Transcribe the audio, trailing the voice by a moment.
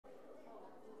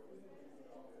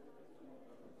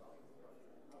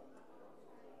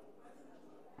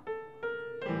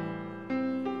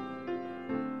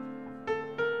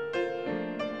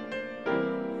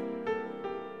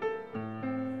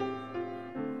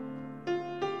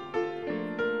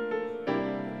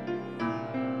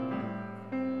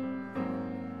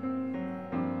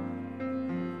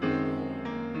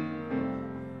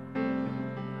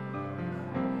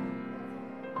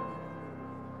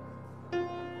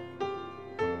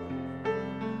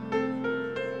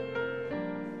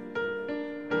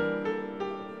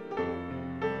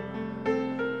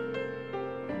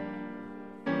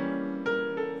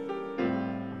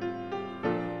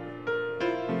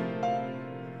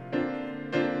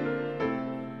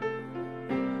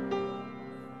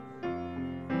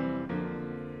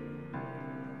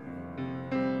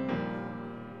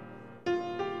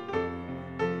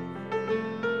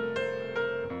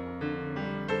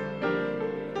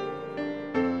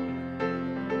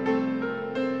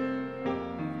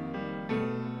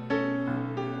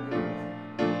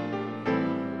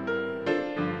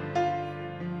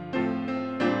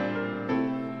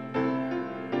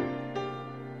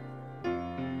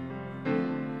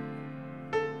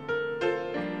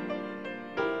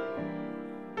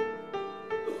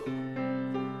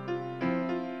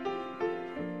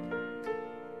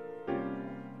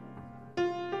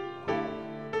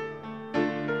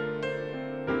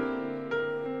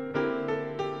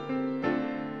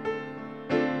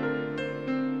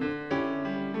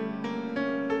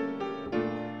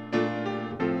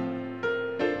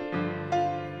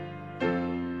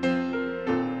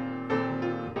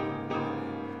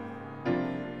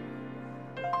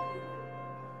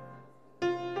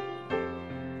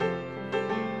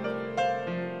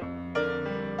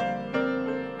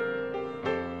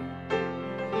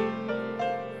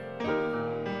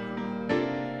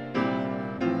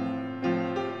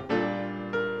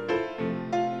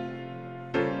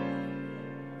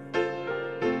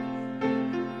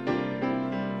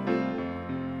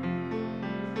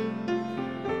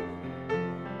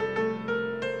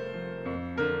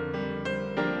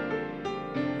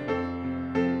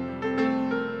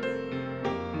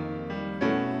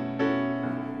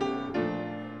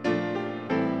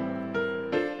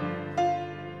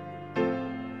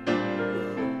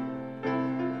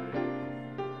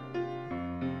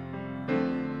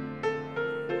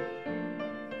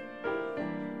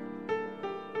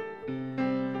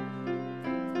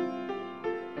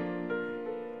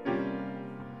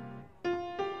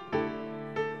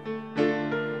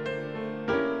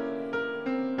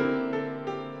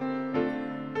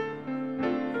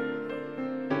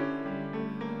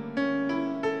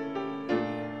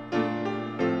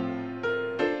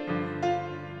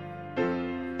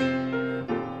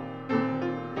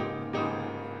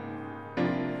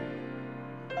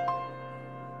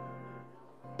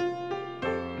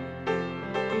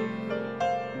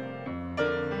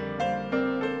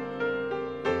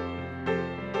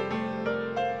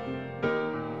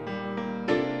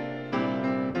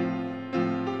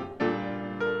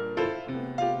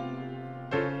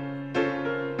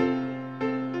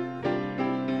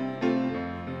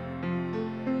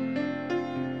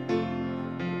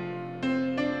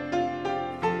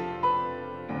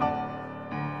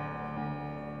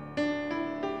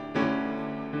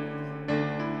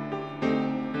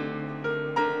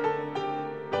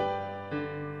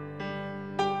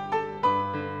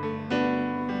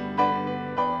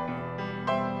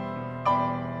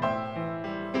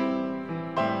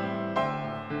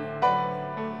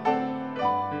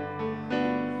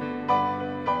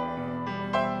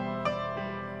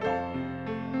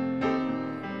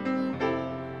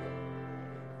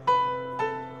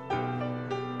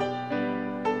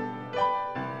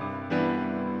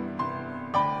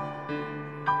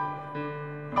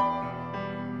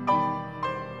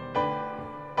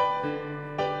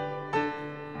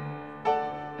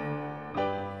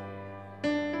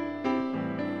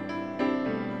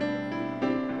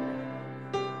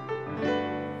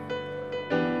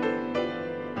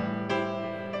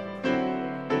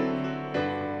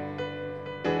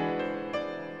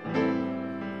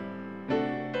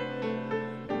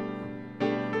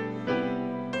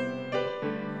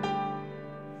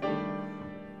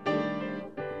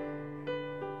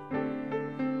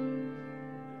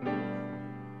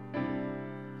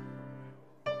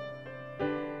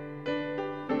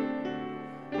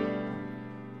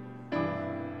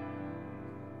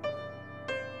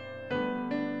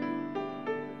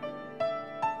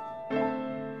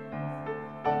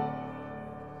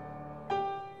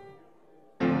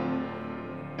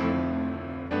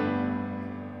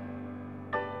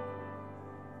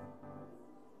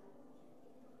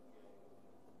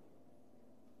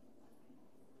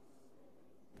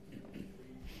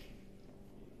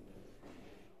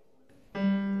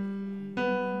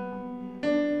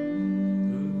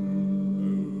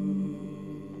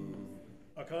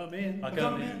come in, I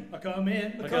come in, I come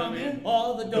in, I come in.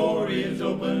 all the Door is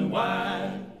open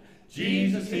wide.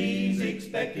 Jesus, he's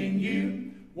expecting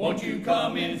you. Won't you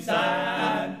come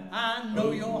inside? I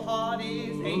know your heart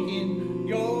is aching,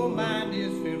 your mind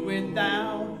is filled with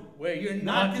doubt. Well, you're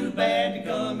not too bad to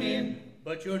come in,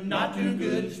 but you're not too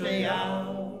good to stay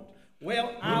out.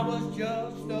 Well, I was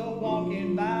just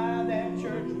walking by that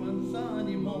church one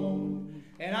Sunday morning,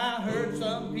 and I heard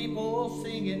some people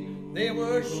singing. They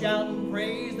were shouting,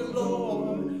 praise the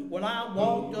Lord. Well, I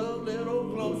walked a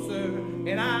little closer,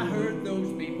 and I heard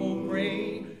those people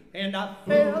pray. And I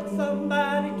felt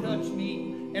somebody touch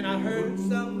me, and I heard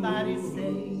somebody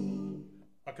say,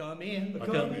 I come in, I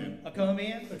come in, I come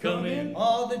in, I come in.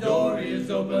 all the Door is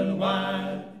open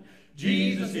wide.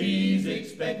 Jesus, he's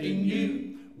expecting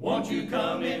you. Won't you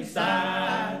come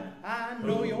inside? I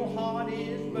know your heart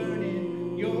is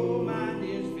burning, your mind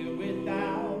is filled with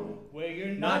doubt. Well,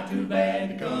 you're Not too bad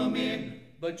to come in,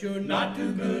 but you're not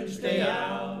too good to stay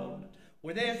out.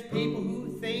 Well, there's people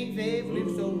who think they've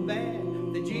lived so bad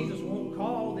that Jesus won't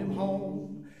call them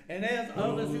home. And there's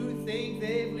others who think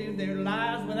they've lived their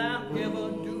lives without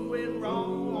ever doing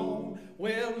wrong.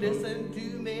 Well, listen to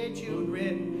me,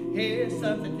 children. Here's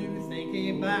something to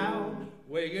think about.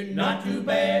 Well, you're not too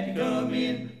bad to come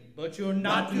in, but you're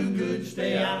not too good to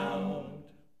stay out.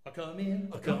 I come in,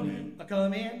 I come in, I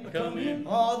come in, I come in.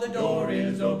 all the Door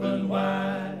is open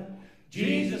wide.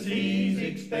 Jesus, he's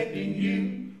expecting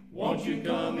you. Won't you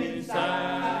come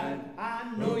inside?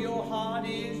 I know your heart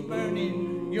is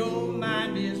burning, your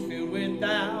mind is filled with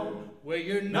doubt. Well,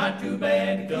 you're Not too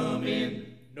bad to come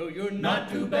in. no, you're Not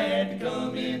too bad to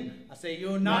come in. I say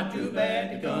you're Not too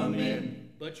bad to come in.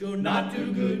 but you're Not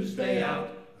too good to stay out.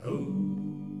 Oh.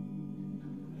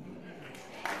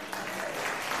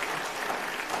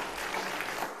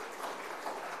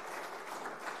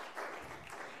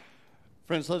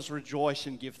 Friends, let's rejoice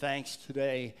and give thanks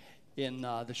today in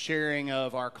the sharing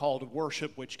of our call to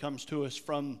worship, which comes to us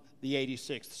from the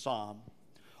 86th Psalm.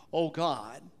 O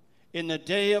God, in the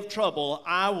day of trouble,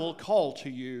 I will call to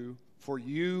you, for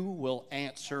you will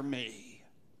answer me.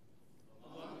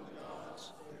 Among the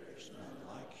gods, there is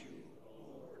none like you,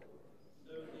 Lord.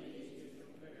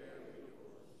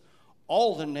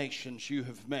 All the nations you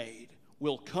have made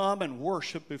will come and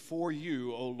worship before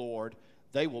you, O Lord.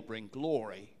 They will bring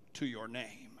glory to your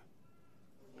name.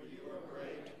 For you are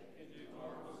great and do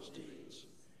marvelous deeds.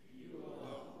 You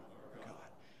alone are God.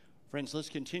 Friends, let's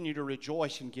continue to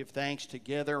rejoice and give thanks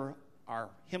together. Our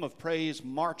hymn of praise,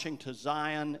 Marching to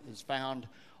Zion, is found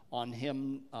on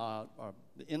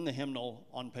in the hymnal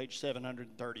on page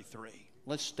 733.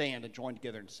 Let's stand and join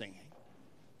together in singing.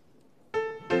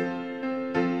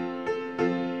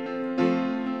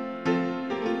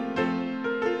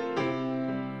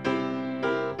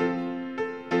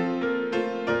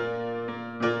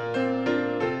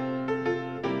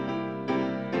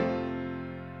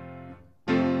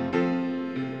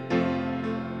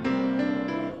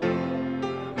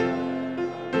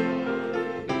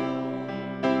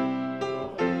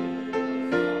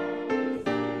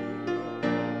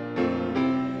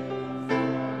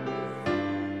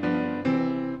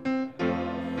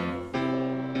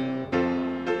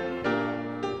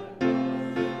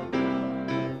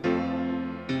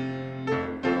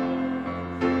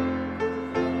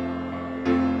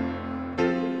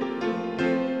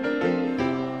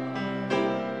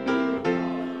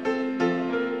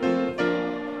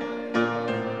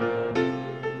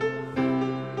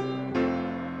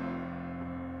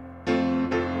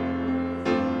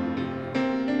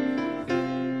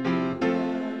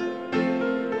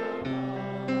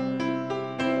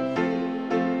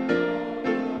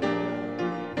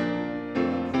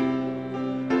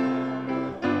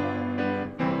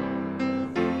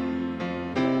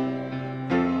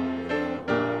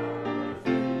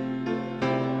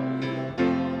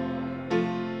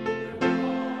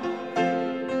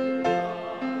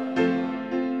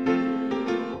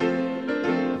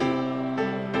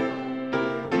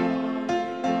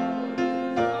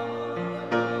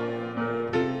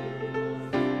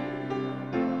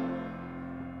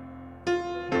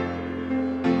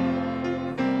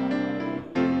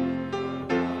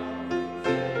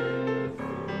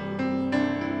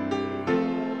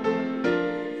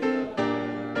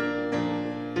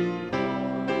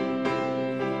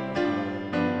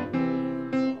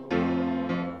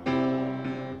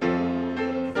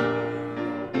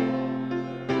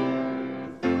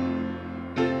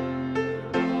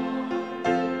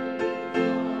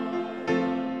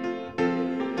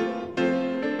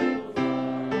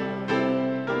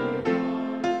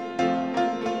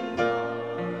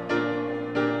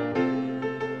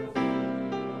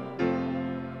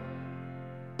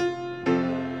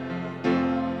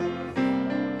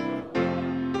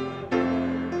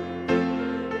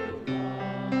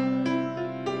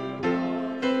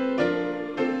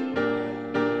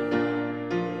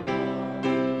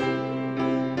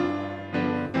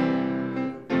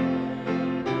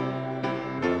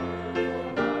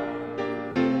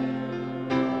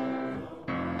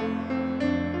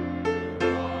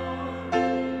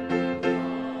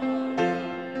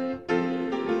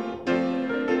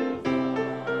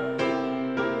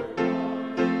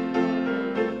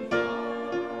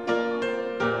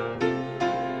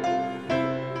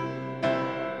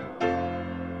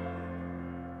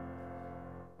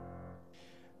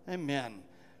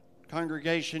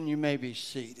 Congregation, you may be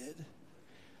seated.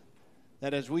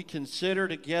 That as we consider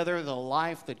together the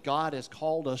life that God has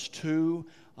called us to,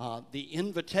 the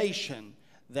invitation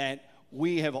that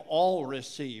we have all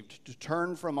received to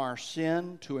turn from our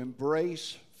sin, to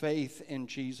embrace faith in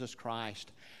Jesus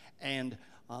Christ, and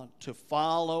to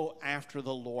follow after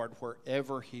the Lord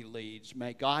wherever He leads.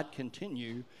 May God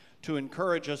continue to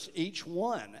encourage us, each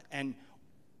one. And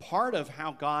part of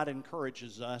how God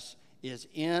encourages us is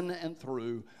in and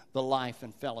through the life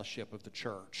and fellowship of the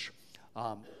church.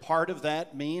 Part of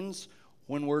that means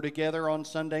when we're together on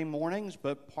Sunday mornings,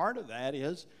 but part of that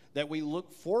is that we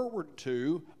look forward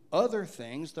to other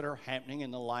things that are happening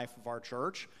in the life of our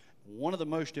church. One of the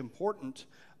most important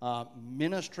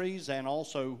ministries and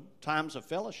also times of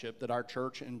fellowship that our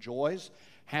church enjoys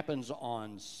happens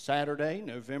on Saturday,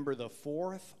 November the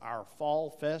 4th, our Fall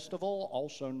Festival,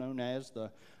 also known as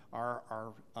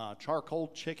our charcoal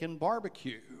chicken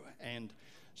barbecue. And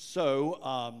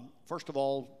so, first of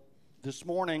all, this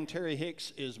morning, Terry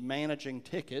Hicks is managing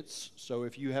tickets, so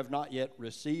if you have not yet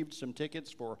received some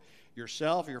tickets for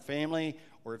yourself, your family,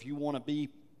 or if you want to be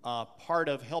part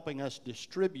of helping us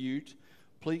distribute,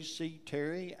 please see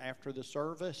Terry after the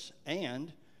service.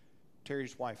 And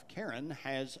Terry's wife, Karen,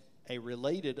 has a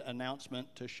related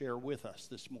announcement to share with us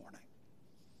this morning.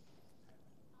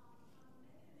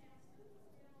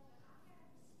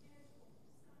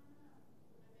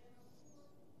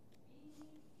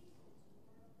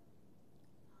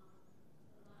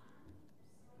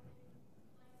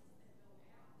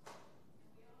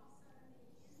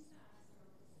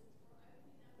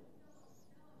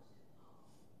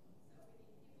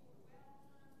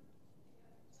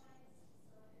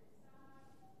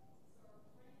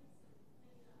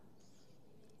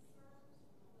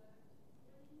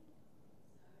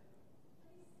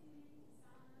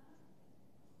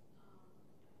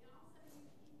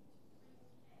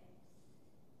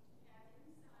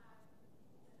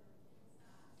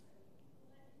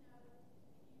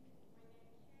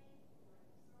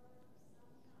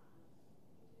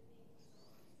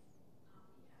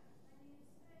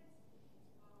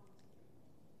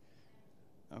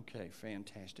 Okay,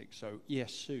 fantastic. So,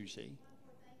 yes, Susie.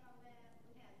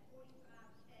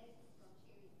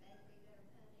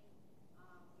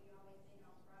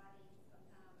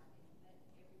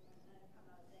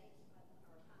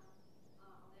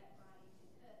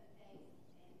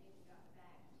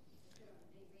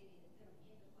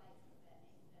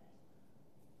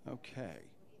 Okay.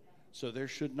 So there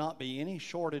should not be any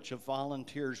shortage of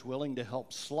volunteers willing to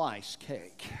help slice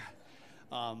cake.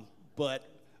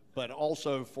 But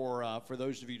also for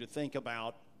those of you to think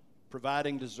about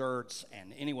providing desserts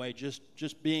and anyway,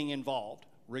 just being involved,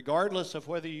 regardless of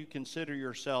whether you consider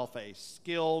yourself a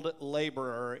skilled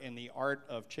laborer in the art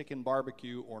of chicken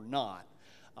barbecue or not.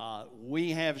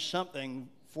 We have something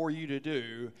for you to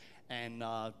do, and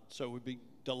so we'd be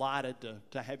delighted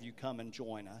to have you come and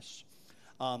join us.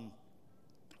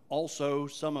 Also,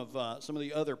 some of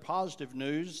the other positive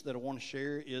news that I want to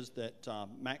share is that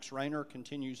Max Rayner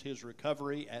continues his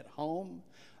recovery at home,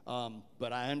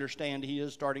 but I understand he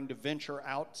is starting to venture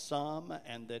out some,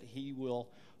 and that he will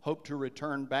hope to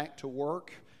return back to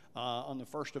work on the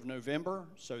 1st of November,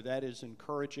 so that is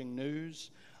encouraging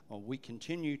news. We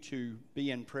continue to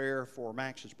be in prayer for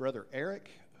Max's brother Eric,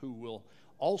 who will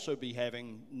also be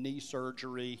having knee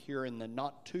surgery here in the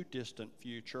not-too-distant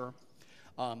future.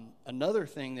 Another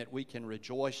thing that we can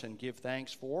rejoice and give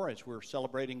thanks for as we're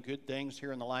celebrating good things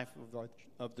here in the life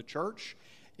of the church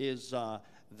is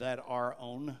that our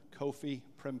own Kofi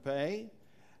Prempe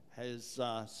has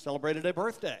celebrated a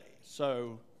birthday.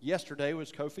 So yesterday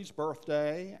was Kofi's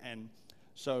birthday, and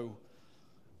so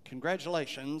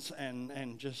congratulations,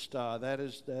 and just that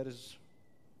is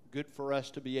good for us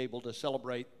to be able to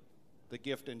celebrate the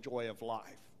gift and joy of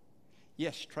life.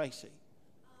 Yes, Tracy.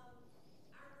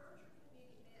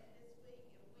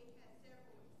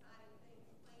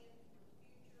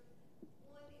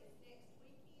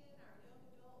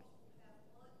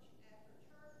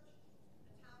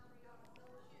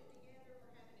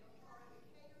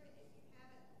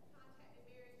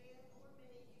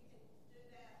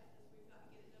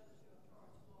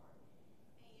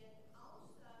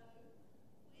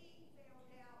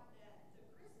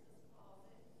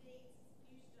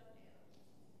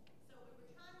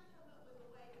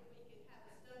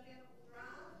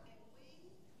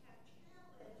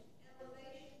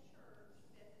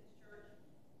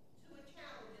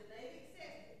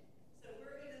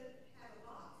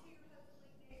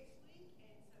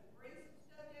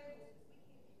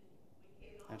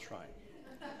 That's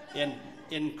right.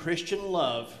 In Christian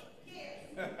love,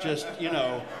 just,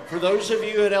 for those of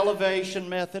you at Elevation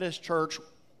Methodist Church,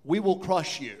 we will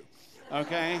crush you,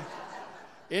 okay?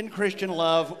 In Christian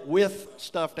love with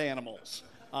stuffed animals.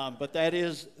 But that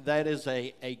is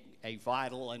a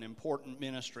vital and important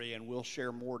ministry, and we'll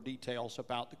share more details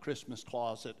about the Christmas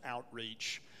Closet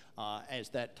outreach as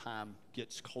that time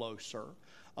gets closer.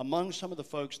 Among some of the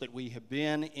folks that we have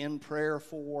been in prayer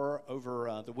for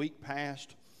over the week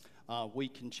past, we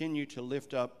continue to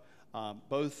lift up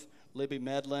both Libby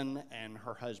Medlin and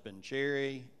her husband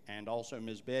Jerry, and also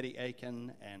Ms. Betty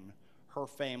Aiken and her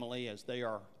family as they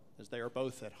are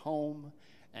both at home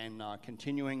and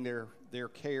continuing their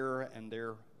care and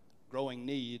their growing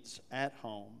needs at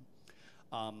home.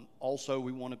 Also,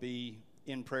 we want to be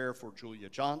in prayer for Julia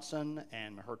Johnson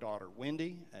and her daughter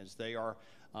Wendy as they are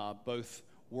both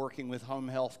working with home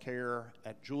health care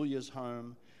at Julia's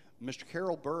home. Mr.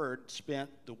 Carol Bird spent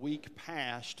the week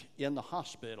past in the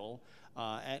hospital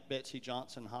at Betsy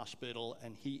Johnson Hospital,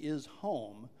 and he is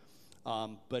home,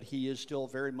 but he is still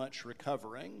very much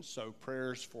recovering. So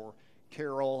prayers for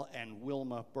Carol and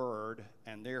Wilma Bird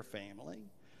and their family.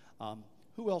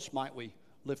 Who else might we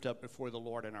lift up before the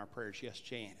Lord in our prayers? Yes,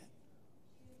 Janet.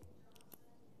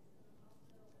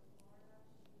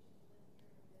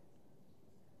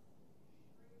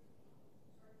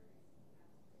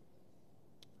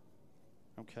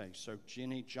 Okay, so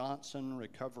Jenny Johnson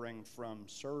recovering from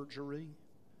surgery.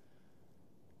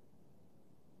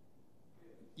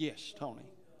 Yes, Tony.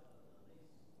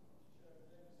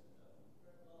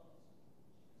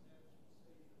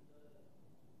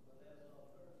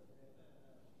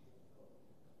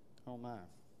 Oh my.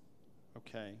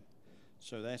 Okay,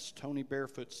 so that's Tony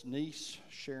Barefoot's niece,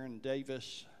 Sharon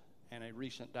Davis, and a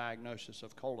recent diagnosis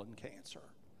of colon cancer.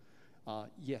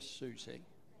 Yes, Susie.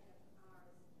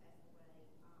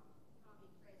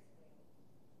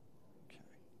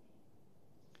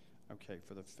 Okay,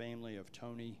 for the family of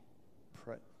Tony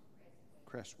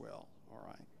Cresswell. All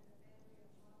right.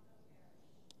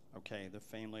 Okay, the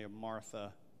family of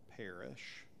Martha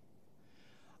Parrish.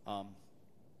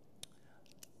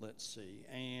 Let's see,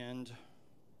 and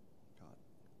God.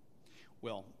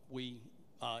 Well,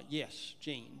 yes,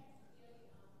 Jean.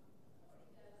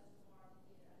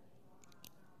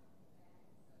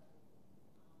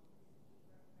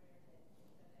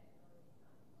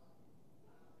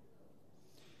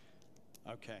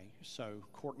 Okay, so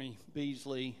Courtney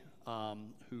Beasley,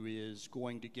 who is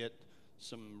going to get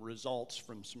some results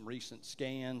from some recent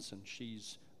scans, and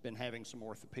she's been having some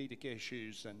orthopedic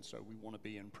issues, and so we want to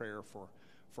be in prayer for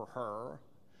her.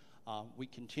 We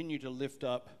continue to lift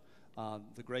up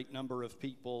the great number of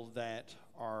people that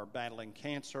are battling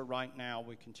cancer right now.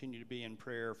 We continue to be in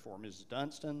prayer for Mrs.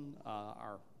 Dunstan,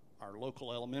 our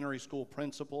local elementary school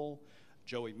principal,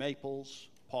 Joey Maples,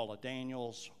 Paula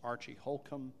Daniels, Archie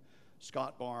Holcomb,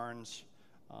 Scott Barnes,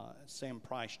 Sam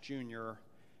Price Jr.,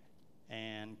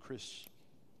 and Chris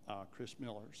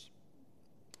Millers.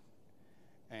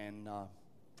 And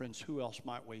friends, who else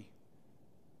might we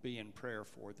be in prayer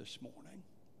for this morning?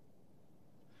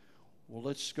 Well,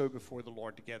 let's go before the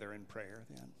Lord together in prayer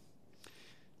then.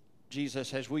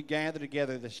 Jesus, as we gather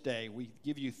together this day, we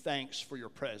give you thanks for your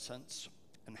presence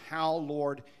and how,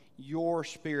 Lord, your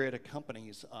Spirit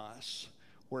accompanies us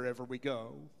wherever we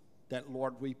go. That,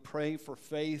 Lord, we pray for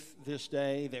faith this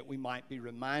day, that we might be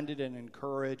reminded and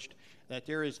encouraged that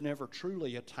there is never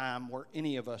truly a time where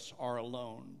any of us are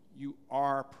alone. You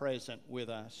are present with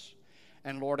us.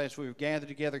 And, Lord, as we've gathered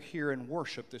together here in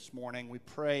worship this morning, we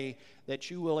pray that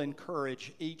you will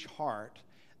encourage each heart,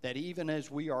 that even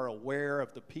as we are aware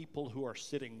of the people who are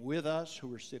sitting with us,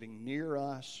 who are sitting near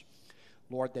us,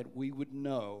 Lord, that we would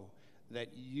know that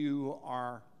you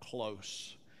are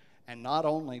close. And not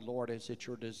only, Lord, is it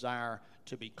your desire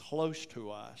to be close to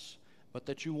us, but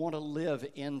that you want to live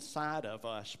inside of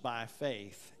us by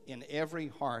faith in every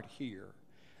heart here.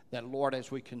 That, Lord,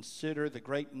 as we consider the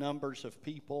great numbers of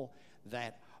people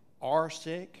that are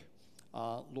sick,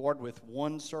 Lord, with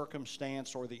one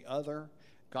circumstance or the other,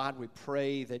 God, we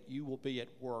pray that you will be at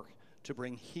work to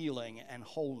bring healing and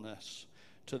wholeness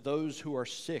to those who are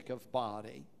sick of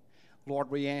body. Lord,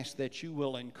 we ask that you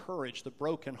will encourage the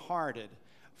brokenhearted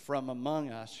from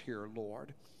among us here,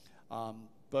 Lord,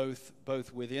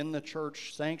 both within the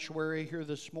church sanctuary here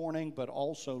this morning, but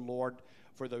also, Lord,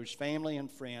 for those family and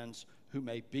friends who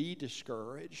may be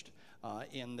discouraged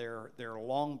in their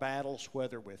long battles,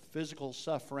 whether with physical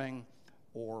suffering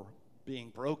or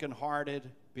being brokenhearted,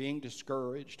 being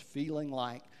discouraged, feeling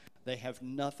like they have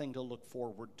nothing to look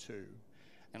forward to.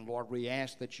 And Lord, we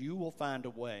ask that you will find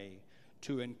a way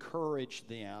to encourage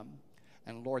them.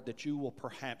 And Lord, that you will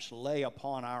perhaps lay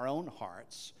upon our own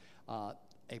hearts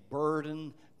a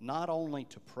burden not only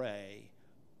to pray,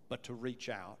 but to reach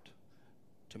out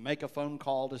to make a phone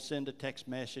call, to send a text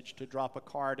message, to drop a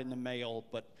card in the mail,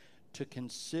 but to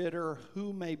consider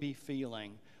who may be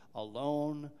feeling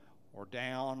alone or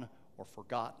down or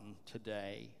forgotten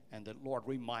today, and that, Lord,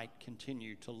 we might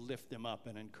continue to lift them up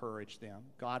and encourage them.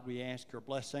 God, we ask your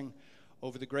blessing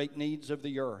over the great needs of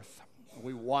the earth.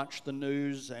 We watch the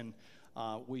news and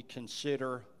we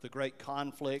consider the great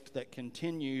conflict that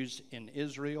continues in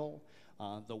Israel,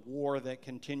 the war that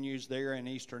continues there in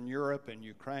Eastern Europe and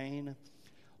Ukraine.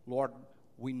 Lord,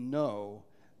 we know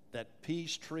that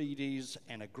peace treaties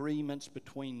and agreements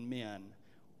between men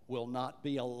will not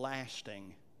be a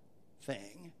lasting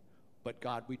thing. But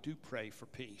God, we do pray for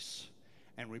peace.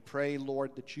 And we pray,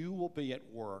 Lord, that you will be at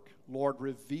work. Lord,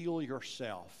 reveal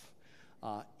yourself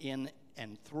in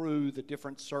and through the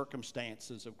different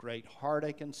circumstances of great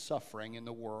heartache and suffering in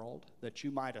the world, that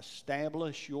you might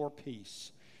establish your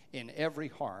peace in every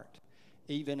heart,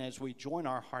 even as we join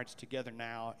our hearts together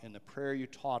now in the prayer you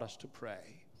taught us to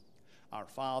pray. Our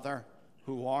Father,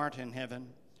 who art in heaven,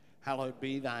 hallowed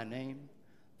be thy name.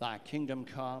 Thy kingdom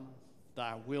come,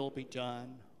 thy will be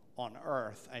done on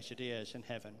earth as it is in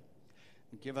heaven.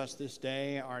 Give us this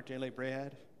day our daily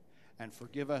bread, and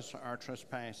forgive us our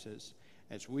trespasses,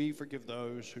 as we forgive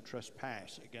those who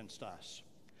trespass against us.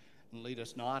 And lead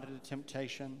us not into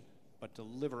temptation, but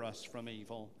deliver us from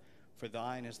evil. For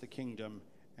thine is the kingdom,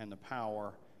 and the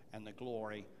power, and the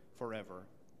glory forever.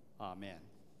 Amen.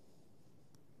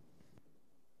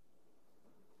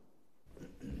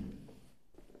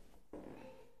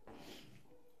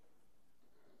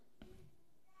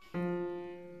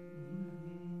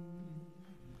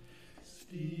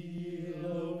 Steal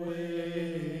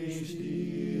away,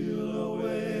 steal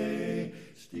away,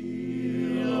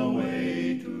 steal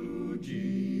away to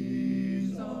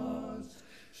Jesus.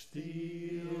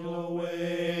 Steal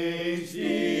away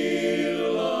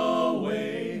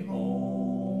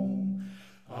home.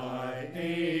 I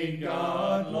ain't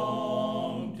got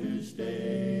long to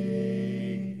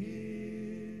stay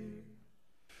here.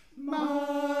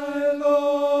 My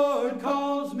Lord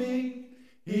calls me,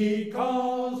 he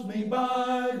calls me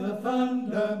by the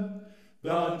thunder.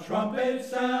 The trumpet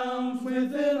sounds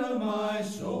within my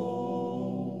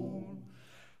soul.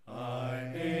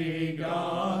 I ain't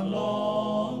got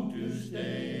long to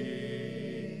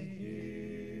stay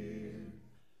here.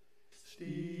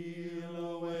 Steal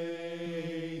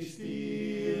away,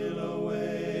 steal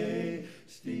away,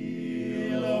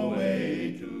 steal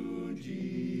away to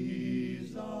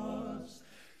Jesus.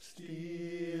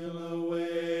 Steal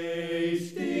away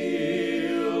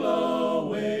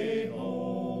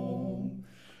home.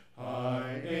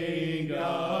 I ain't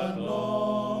got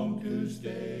long to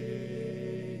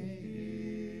stay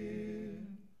here.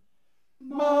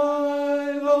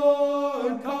 My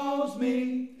Lord calls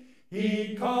me,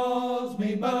 he calls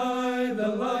me by the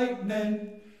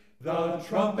lightning. The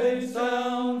trumpet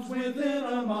sounds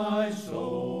within my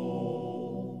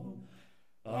soul.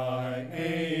 I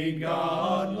ain't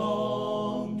got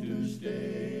long to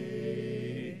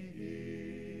stay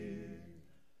here.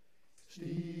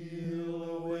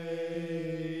 Steal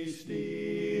away,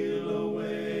 steal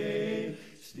away,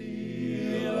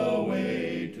 steal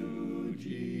away to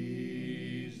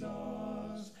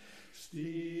Jesus.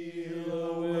 Steal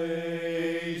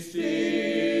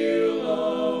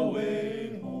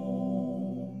away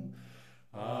home.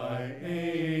 I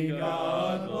ain't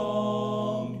got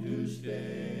long to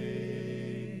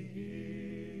stay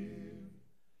here.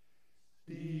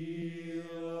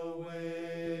 Steal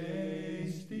away,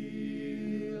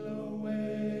 steal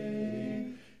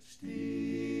away,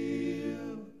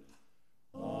 steal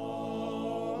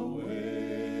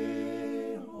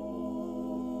away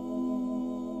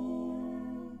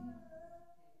home.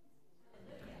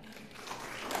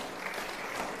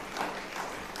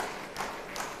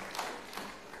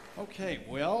 Okay,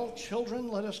 well, children,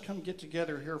 let us come get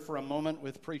together here for a moment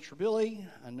with Preacher Billy.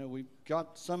 I know we've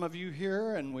got some of you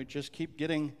here, and we just keep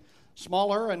getting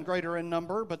smaller and greater in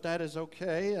number, but that is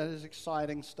okay. That is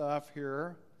exciting stuff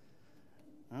here.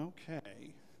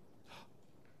 Okay.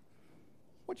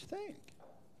 What you think?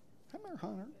 Come here,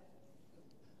 Hunter.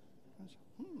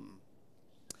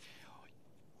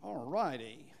 All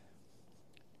righty.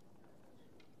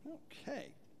 Okay.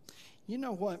 You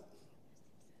know what?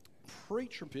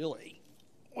 Preacher Billy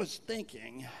was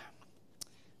thinking,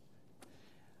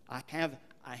 I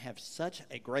have such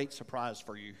a great surprise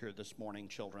for you here this morning,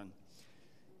 children.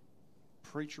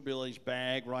 Preacher Billy's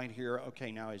bag right here.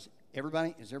 Okay, now is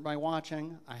everybody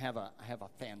watching? I have a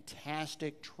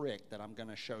fantastic trick that I'm going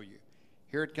to show you.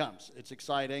 Here it comes. It's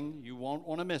exciting. You won't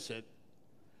want to miss it.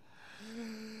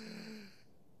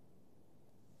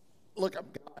 Look,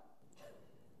 I've got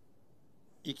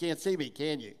You can't see me,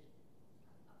 can you?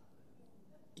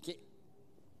 You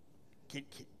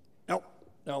can't.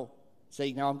 No.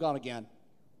 See, now I'm gone again.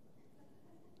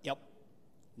 Yep.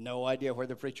 No idea where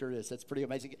the preacher is. That's pretty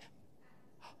amazing.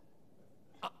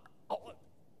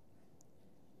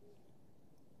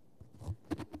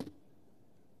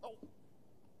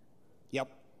 Yep.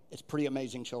 It's pretty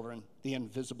amazing, children. The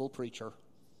invisible preacher.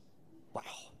 Wow.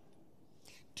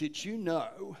 Did you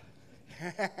know?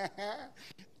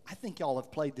 I think y'all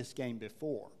have played this game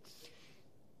before.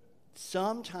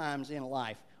 Sometimes in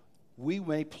life, we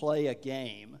may play a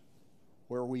game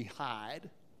where we hide,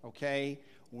 okay?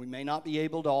 We may not be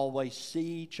able to always see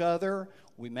each other.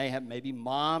 We may have maybe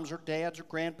moms or dads or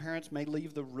grandparents may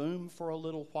leave the room for a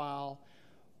little while.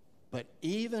 But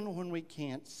even when we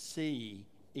can't see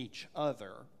each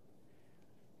other,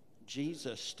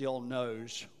 Jesus still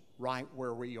knows right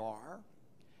where we are.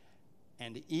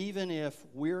 And even if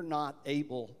we're not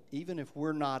able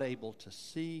to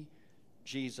see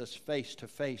Jesus face to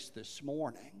face this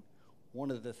morning, one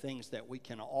of the things that we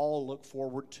can all look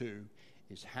forward to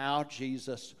is how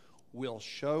Jesus will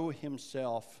show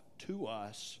himself to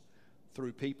us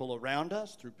through people around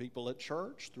us, through people at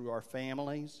church, through our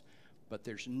families. But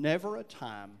there's never a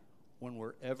time when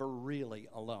we're ever really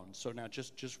alone. So now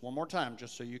just one more time,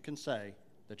 just so you can say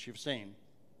that you've seen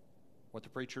what the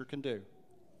preacher can do.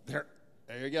 There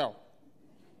you go.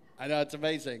 I know, it's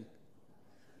amazing.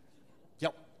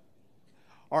 Yep.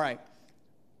 All right.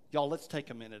 Y'all, let's take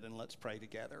a minute and let's pray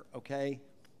together, okay?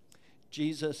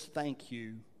 Jesus, thank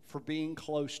you for being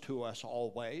close to us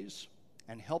always,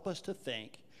 and help us to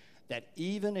think that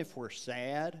even if we're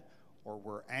sad or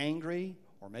we're angry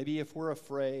or maybe if we're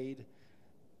afraid,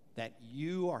 that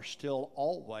you are still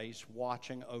always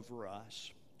watching over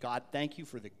us. God, thank you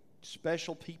for the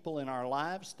special people in our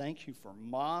lives. Thank you for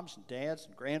moms and dads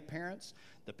and grandparents,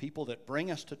 the people that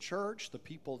bring us to church, the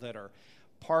people that are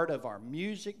part of our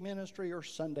music ministry or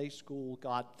Sunday school.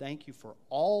 God, thank you for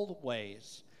all the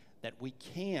ways that we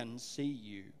can see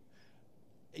you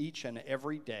each and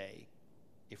every day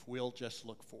if we'll just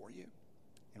look for you.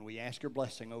 And we ask your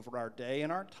blessing over our day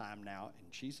and our time now. In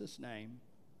Jesus' name,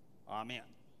 amen.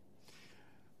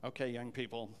 Okay, young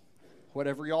people,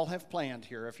 whatever y'all have planned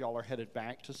here, if y'all are headed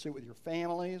back to sit with your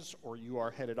families or you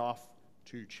are headed off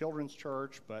to children's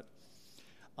church, but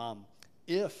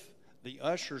if the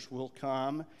ushers will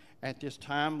come at this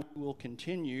time, we will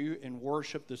continue in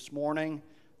worship this morning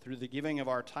through the giving of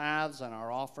our tithes and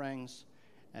our offerings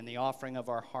and the offering of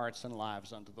our hearts and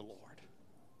lives unto the Lord.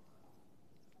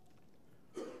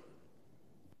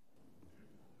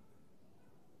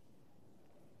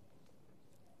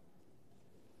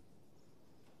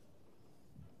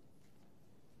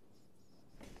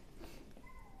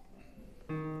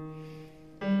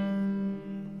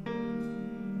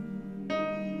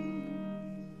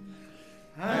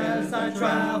 As I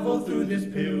travel through this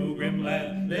pilgrim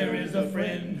land, there is a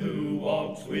friend who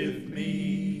walks with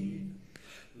me.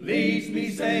 Leads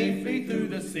me safely through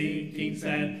the sinking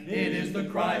sand. It is the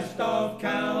Christ of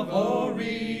Calvary.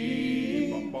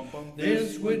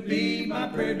 This would be my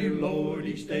prayer, dear Lord,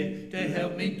 each day, to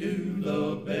help me do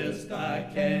the best I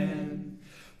can.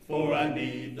 For I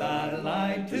need thy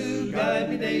light to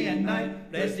guide me day and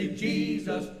night. Blessed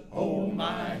Jesus, hold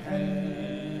my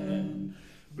hand.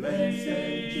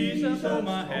 Blessed Jesus, hold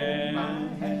my hand.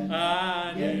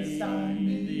 I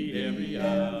need thee every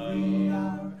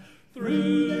hour.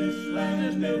 Through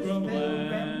this pilgrim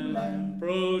land,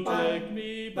 protect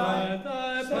me by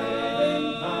thy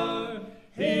power.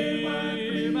 Hear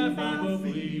my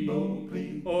feeble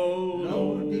plea. Oh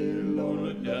Lord, dear Lord,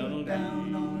 look down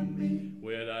on me.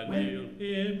 When I kneel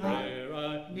in prayer,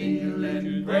 I kneel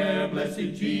in prayer.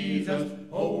 Blessed Jesus,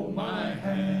 hold my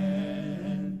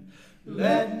hand.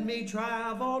 Let me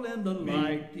travel in the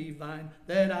light divine,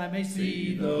 that I may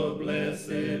see the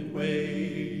blessed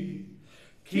way.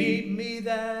 Keep me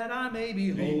that I may be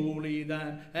wholly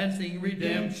thine, and sing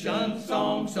redemption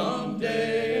song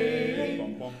someday.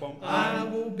 I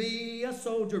will be a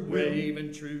soldier brave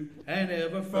and true, and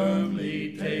ever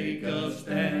firmly take a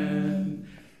stand.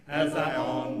 As I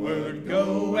onward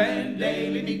go and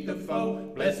daily meet the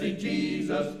foe, blessed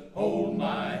Jesus, hold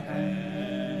my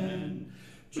hand.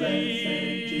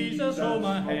 Jesus, hold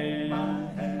my hand.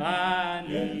 I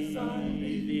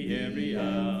need thee every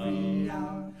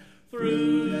hour.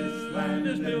 Through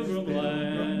this pilgrim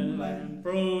land,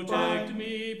 protect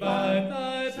me by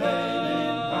thy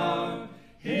power.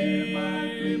 Hear my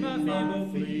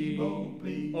feeble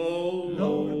plea. Oh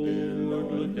Lord, dear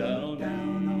Lord, look down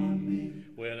on me.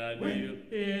 When I kneel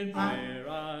in prayer,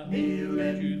 I kneel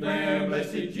in prayer.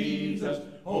 Blessed Jesus,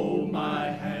 hold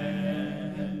my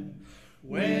hand.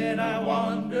 When I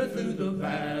wander through the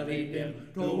valley dim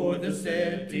toward the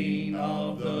setting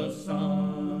of the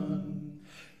sun.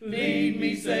 Lead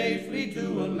me safely to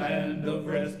a land of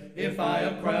rest, if I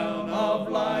a crown of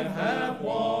life have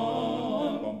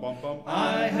won.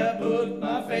 I have put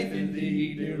my faith in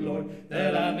thee, dear Lord,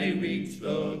 that I may reach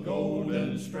the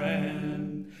golden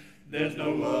strand. There's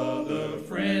no other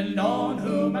friend on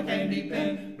whom I can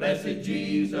depend. Blessed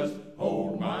Jesus,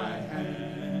 hold my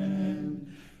hand.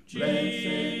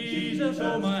 Jesus,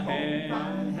 hold my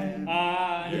hand.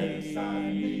 I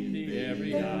need thee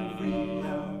every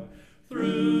hour.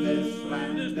 Through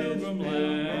this pilgrim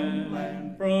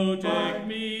land, protect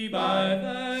me by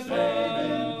thy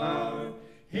power.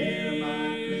 Hear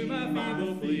my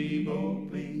feeble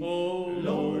plea. Oh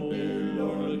Lord, dear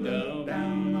Lord, look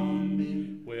down on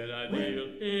me. When I kneel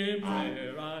in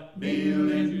prayer, I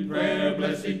kneel in prayer.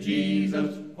 Blessed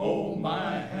Jesus, hold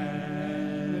my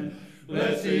hand.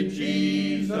 Blessed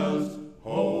Jesus,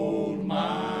 hold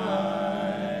my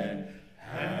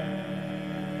hand.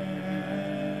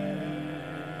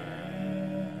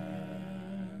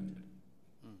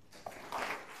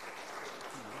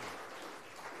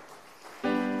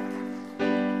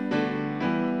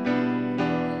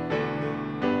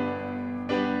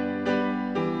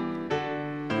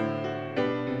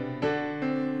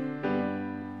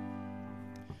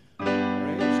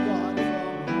 Praise God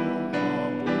from whom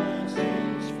all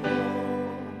blessings flow.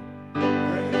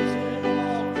 Praise Him,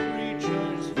 all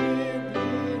creatures here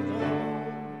below.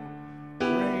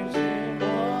 Praise Him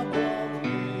above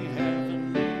the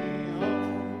heavenly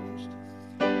host.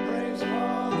 Praise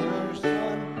Father,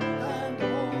 Son, and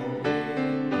Holy Ghost.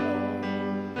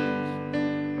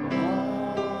 Amen.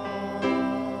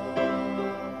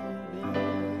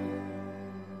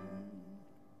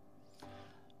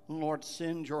 Lord,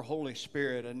 send your Holy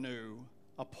Spirit anew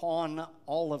upon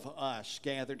all of us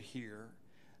gathered here,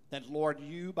 that, Lord,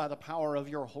 you, by the power of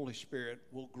your Holy Spirit,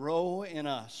 will grow in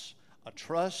us a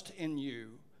trust in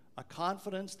you, a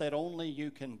confidence that only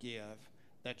you can give,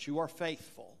 that you are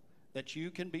faithful, that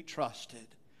you can be trusted,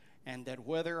 and that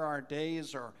whether our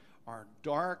days are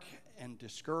dark and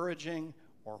discouraging,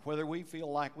 or whether we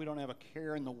feel like we don't have a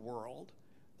care in the world,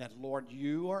 that, Lord,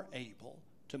 you are able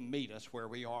to meet us where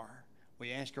we are.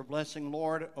 We ask your blessing,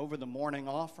 Lord, over the morning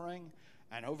offering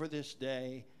and over this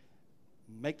day.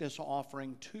 Make this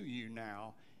offering to you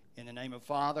now in the name of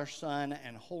Father, Son,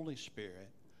 and Holy Spirit.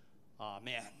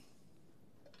 Amen.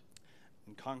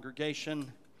 And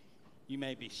congregation, you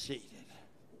may be seated.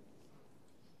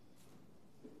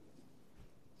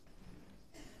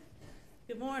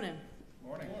 Good morning.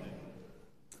 Morning.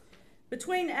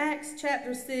 Between Acts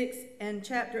chapter 6 and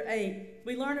chapter 8,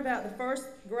 we learn about the first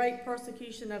great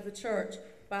persecution of the church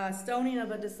by a stoning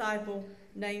of a disciple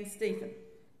named Stephen.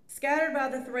 Scattered by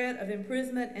the threat of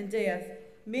imprisonment and death,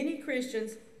 many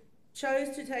Christians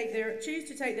choose to take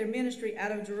their ministry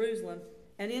out of Jerusalem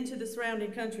and into the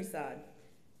surrounding countryside.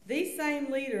 These same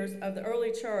leaders of the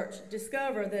early church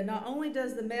discover that not only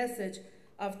does the message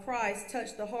of Christ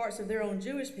touch the hearts of their own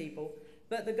Jewish people,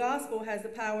 but the gospel has the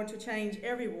power to change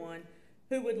everyone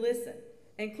who would listen,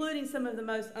 including some of the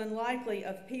most unlikely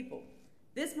of people.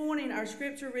 This morning, our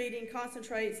scripture reading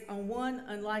concentrates on one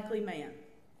unlikely man.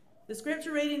 The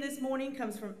scripture reading this morning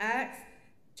comes from Acts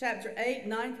chapter 8,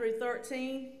 9 through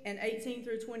 13, and 18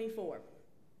 through 24.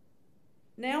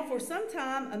 Now, for some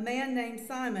time, a man named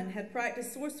Simon had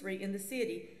practiced sorcery in the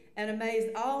city and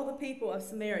amazed all the people of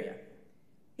Samaria.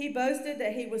 He boasted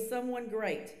that he was someone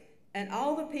great, and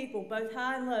all the people, both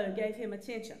high and low, gave him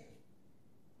attention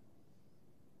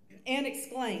and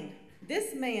exclaimed,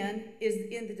 This man is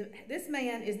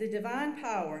the divine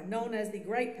power known as the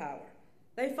great power.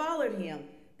 They followed him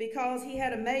because he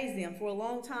had amazed them for a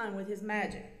long time with his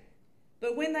magic.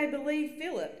 But when they believed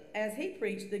Philip as he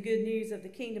preached the good news of the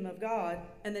kingdom of God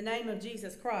and the name of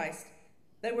Jesus Christ,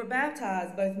 they were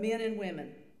baptized, both men and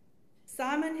women.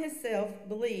 Simon himself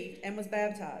believed and was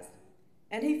baptized,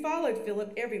 and he followed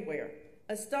Philip everywhere,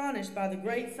 astonished by the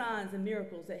great signs and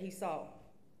miracles that he saw.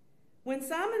 When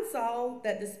Simon saw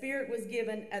that the Spirit was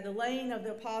given at the laying of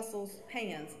the apostles'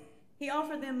 hands, he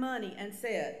offered them money and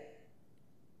said,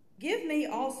 Give me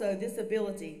also this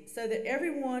ability, so that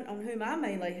everyone on whom I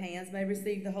may lay hands may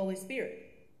receive the Holy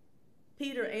Spirit.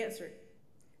 Peter answered,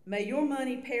 May your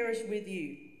money perish with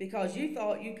you, because you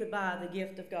thought you could buy the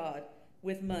gift of God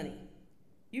with money.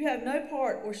 You have no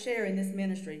part or share in this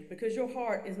ministry, because your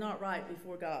heart is not right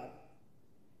before God.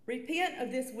 Repent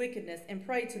of this wickedness and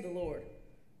pray to the Lord.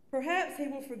 Perhaps he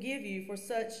will forgive you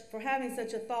for having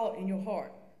such a thought in your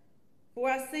heart. For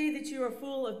I see that you are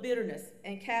full of bitterness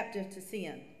and captive to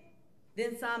sin.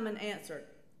 Then Simon answered,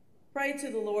 Pray to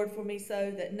the Lord for me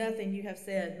so that nothing you have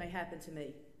said may happen to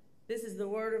me. This is the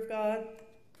word of God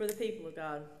for the people of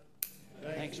God.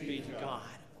 Thanks be to God.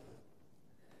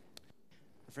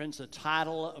 Friends, the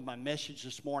title of my message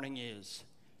this morning is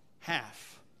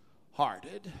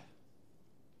Halfhearted.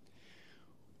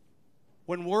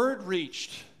 When word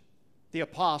reached the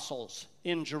apostles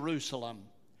in Jerusalem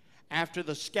after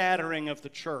the scattering of the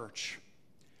church,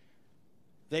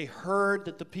 they heard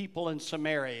that the people in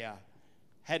Samaria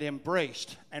had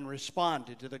embraced and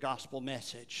responded to the gospel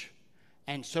message.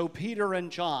 And so Peter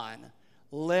and John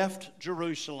left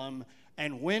Jerusalem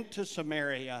and went to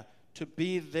Samaria to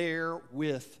be there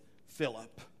with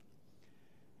Philip.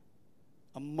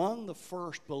 Among the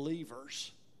first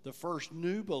believers, the first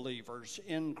new believers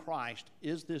in Christ,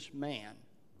 is this man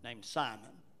named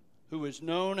Simon, who is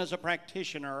known as a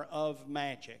practitioner of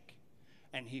magic.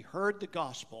 And he heard the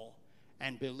gospel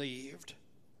and believed.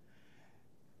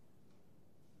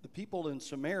 The people in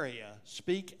Samaria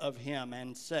speak of him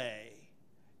and say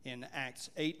in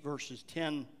Acts 8 verses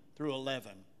 10 through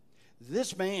 11,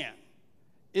 "This man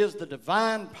is the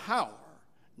divine power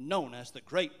known as the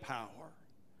great power."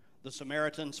 The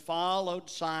Samaritans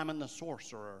followed Simon the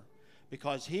sorcerer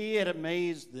because he had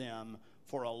amazed them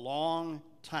for a long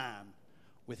time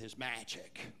with his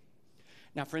magic.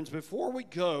 Now, friends, before we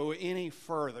go any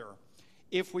further,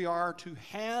 if we are to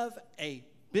have a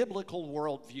biblical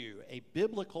worldview, a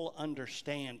biblical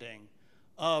understanding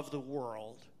of the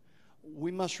world, we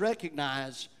must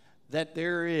recognize that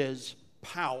there is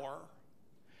power,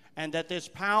 and that this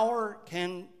power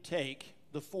can take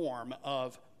the form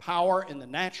of power in the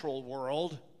natural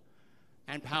world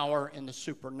and power in the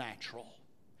supernatural.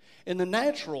 In the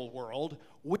natural world,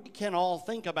 we can all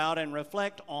think about and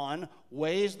reflect on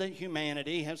ways that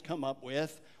humanity has come up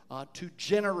with to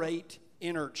generate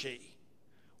energy.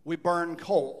 We burn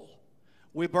coal.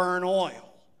 We burn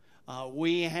oil.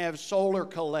 We have solar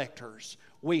collectors.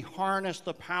 We harness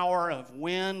the power of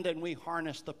wind, and we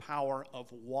harness the power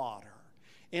of water.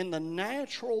 In the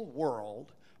natural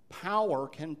world, power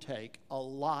can take a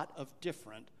lot of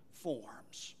different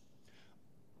forms.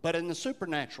 But in the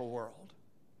supernatural world,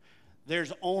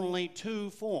 there's only two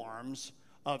forms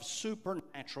of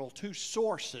supernatural, two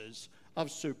sources of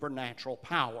supernatural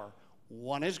power.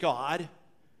 One is God,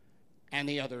 and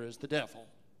the other is the devil.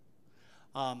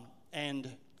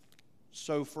 And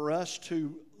so for us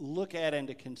to look at and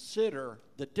to consider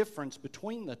the difference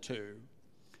between the two,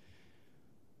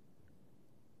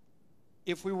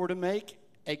 if we were to make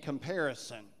a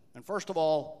comparison, and first of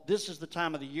all, this is the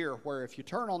time of the year where if you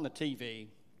turn on the TV,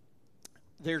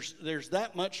 there's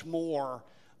that much more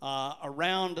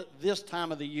around this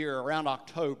time of the year, around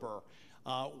October.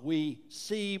 We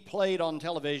see played on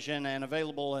television and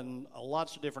available in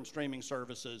lots of different streaming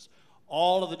services,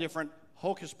 all of the different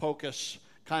hocus pocus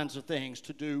kinds of things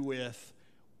to do with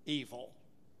evil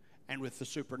and with the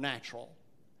supernatural.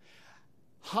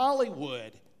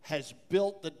 Hollywood has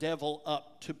built the devil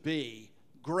up to be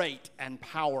great and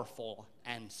powerful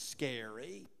and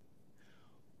scary.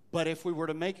 But if we were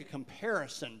to make a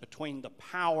comparison between the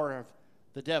power of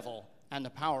the devil and the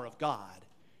power of God,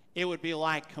 it would be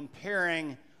like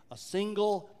comparing a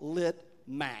single lit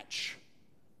match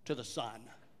to the sun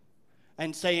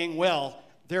and saying, well,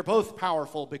 they're both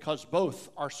powerful because both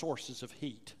are sources of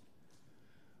heat.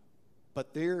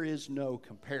 But there is no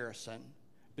comparison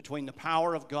between the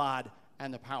power of God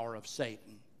and the power of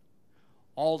Satan.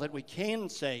 All that we can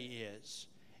say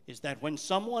is that when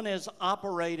someone is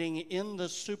operating in the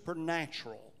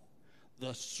supernatural,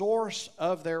 the source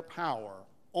of their power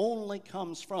only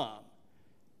comes from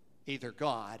either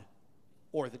God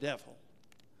or the devil.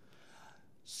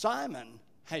 Simon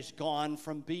has gone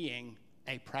from being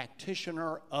a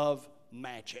practitioner of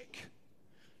magic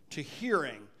to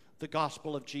hearing the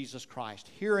gospel of Jesus Christ,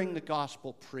 hearing the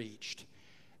gospel preached.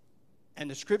 And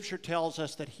the scripture tells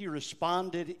us that he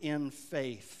responded in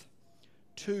faith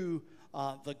to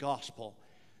the gospel.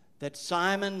 That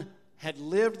Simon had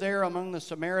lived there among the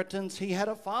Samaritans. He had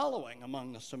a following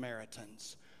among the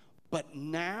Samaritans. But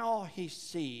now he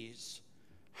sees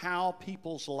how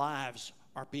people's lives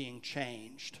are being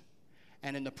changed.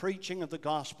 And in the preaching of the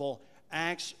gospel,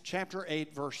 Acts chapter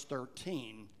 8, verse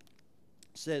 13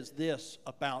 says this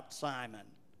about Simon,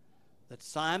 that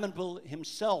Simon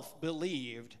himself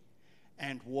believed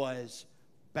and was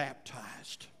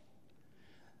baptized.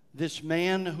 This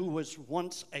man who was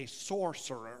once a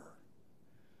sorcerer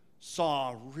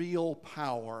saw real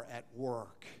power at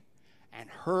work and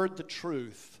heard the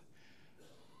truth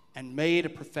and made a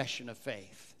profession of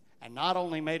faith. And not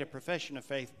only made a profession of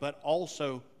faith, but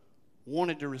also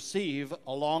wanted to receive,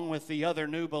 along with the other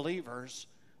new believers,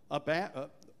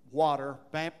 water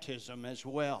baptism as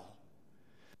well.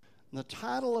 And the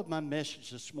title of my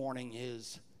message this morning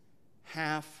is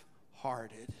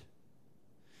Half-Hearted.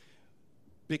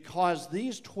 Because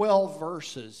these 12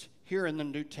 verses here in the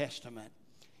New Testament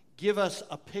give us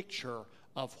a picture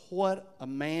of what a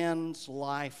man's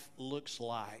life looks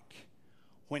like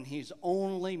when he's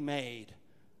only made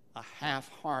a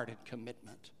half-hearted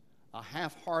commitment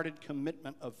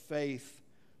of faith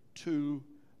to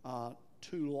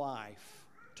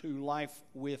life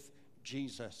with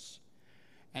Jesus.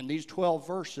 And these 12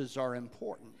 verses are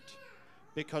important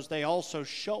because they also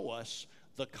show us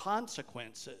the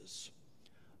consequences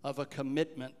of a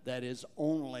commitment that is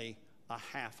only a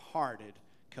half-hearted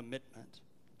commitment.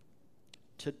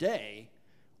 Today,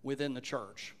 within the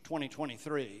church,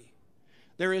 2023,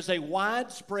 there is a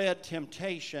widespread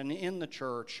temptation in the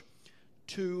church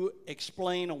to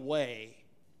explain away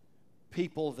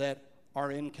people that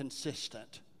are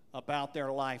inconsistent about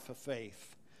their life of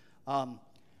faith.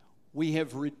 We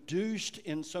have reduced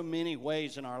in so many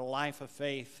ways in our life of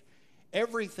faith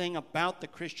everything about the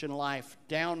Christian life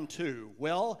down to,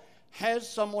 well, has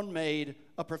someone made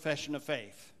a profession of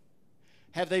faith?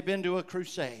 Have they been to a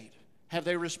crusade? Have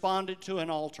they responded to an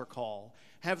altar call?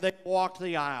 Have they walked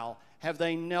the aisle? Have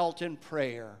they knelt in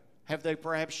prayer? Have they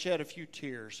perhaps shed a few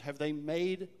tears? Have they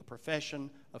made a profession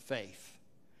of faith?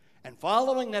 And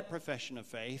following that profession of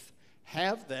faith,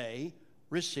 have they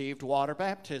received water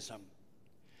baptism?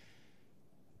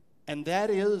 And that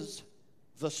is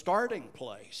the starting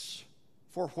place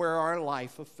for where our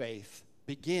life of faith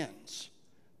begins.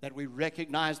 That we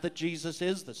recognize that Jesus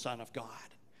is the Son of God.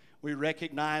 We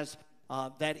recognize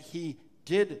that He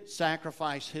did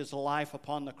sacrifice His life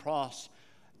upon the cross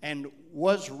and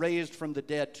was raised from the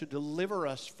dead to deliver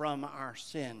us from our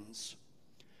sins.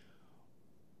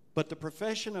 But the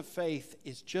profession of faith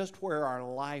is just where our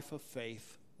life of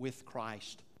faith with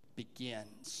Christ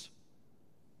begins,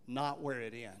 not where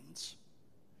it ends.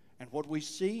 And what we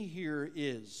see here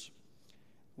is,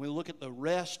 when we look at the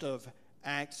rest of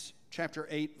Acts chapter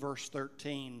 8, verse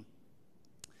 13,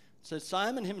 it says,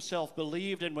 Simon himself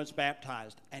believed and was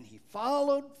baptized, and he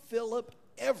followed Philip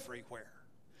everywhere,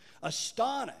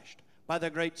 astonished by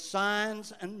the great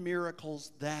signs and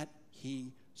miracles that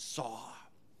he saw.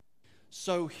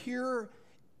 So here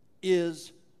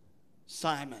is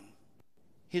Simon.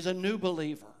 He's a new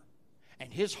believer,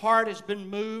 and his heart has been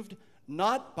moved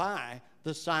not by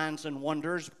the signs and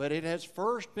wonders, but it has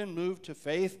first been moved to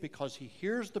faith because he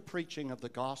hears the preaching of the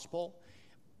gospel,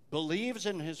 believes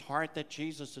in his heart that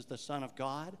Jesus is the Son of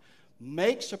God,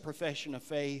 makes a profession of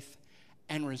faith,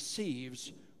 and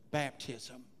receives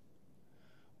baptism.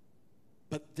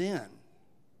 But then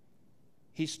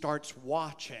he starts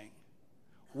watching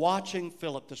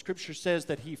Philip. The scripture says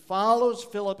that he follows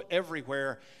Philip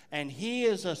everywhere, and he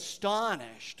is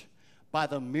astonished by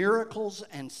the miracles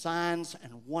and signs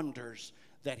and wonders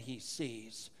that he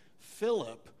sees.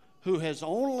 Philip, who has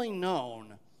only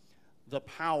known the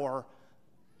power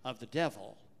of the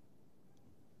devil,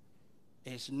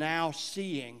 is now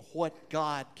seeing what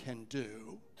God can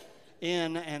do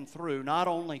in and through not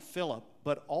only Philip,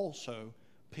 but also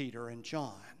Peter and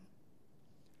John.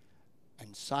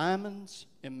 And Simon's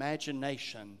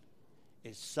imagination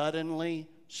is suddenly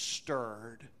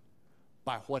stirred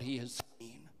by what he has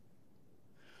seen.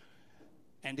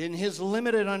 And in his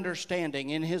limited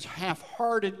understanding, in his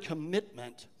half-hearted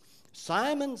commitment,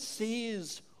 Simon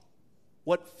sees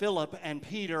what Philip and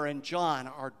Peter and John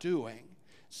are doing,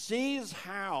 sees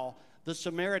how the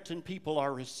Samaritan people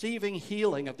are receiving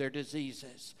healing of their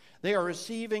diseases. They are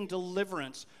receiving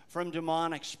deliverance from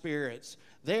demonic spirits.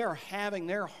 They are having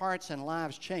their hearts and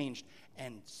lives changed.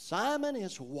 And Simon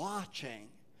is watching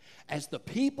as the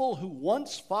people who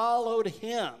once followed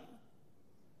him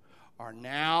are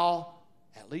now,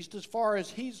 at least as far as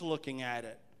he's looking at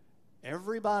it,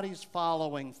 everybody's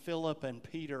following Philip and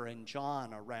Peter and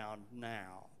John around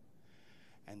now.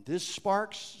 And this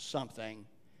sparks something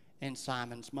in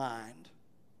Simon's mind.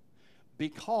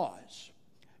 Because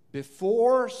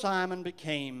before Simon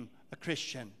became a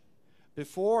Christian,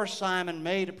 before Simon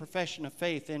made a profession of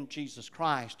faith in Jesus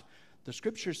Christ, the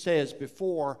scripture says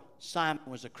before Simon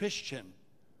was a Christian,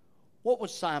 what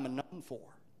was Simon known for?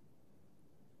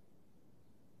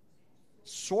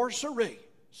 Sorcery.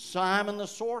 Simon the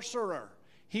sorcerer.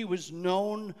 He was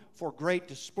known for great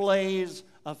displays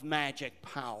of magic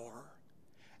power.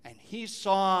 And he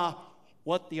saw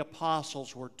what the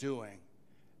apostles were doing.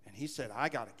 And he said, I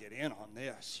got to get in on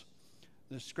this.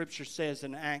 The scripture says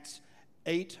in Acts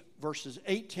 8, verses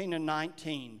 18 and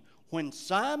 19, when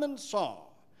Simon saw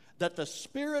that the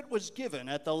Spirit was given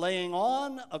at the laying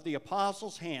on of the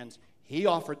apostles' hands, he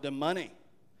offered them money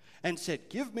and said,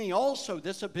 "Give me also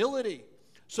this ability,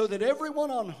 so that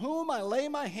everyone on whom I lay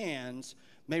my hands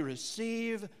may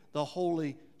receive the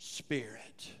Holy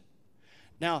Spirit."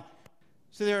 Now,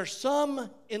 so there are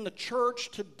some in the church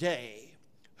today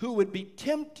who would be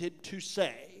tempted to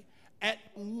say, at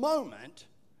the moment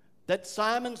that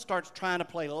Simon starts trying to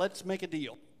play, let's make a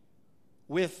deal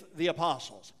with the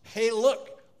apostles. Hey,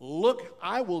 look,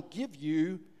 I will give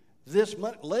you this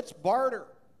money. Let's barter.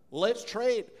 Let's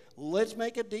trade. Let's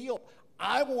make a deal.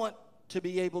 I want to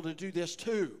be able to do this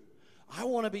too. I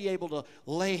want to be able to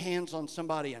lay hands on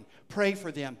somebody and pray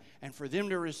for them and for them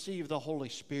to receive the Holy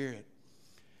Spirit.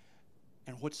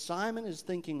 And what Simon is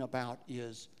thinking about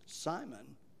is,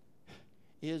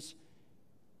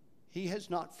 he has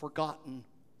not forgotten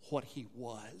what he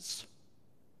was.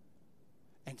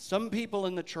 And some people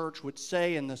in the church would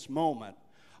say in this moment,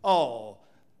 "Oh,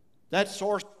 that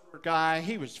sorcerer guy,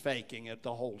 he was faking it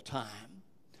the whole time.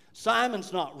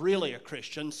 Simon's not really a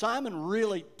Christian. Simon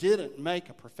really didn't make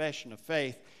a profession of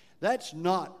faith. That's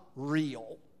not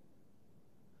real."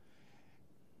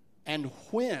 And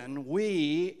when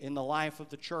we, in the life of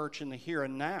the church in the here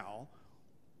and now,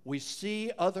 we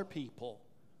see other people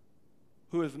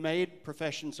who have made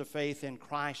professions of faith in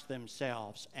Christ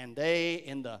themselves, and they,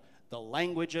 in the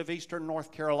language of Eastern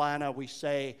North Carolina, we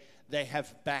say they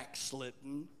have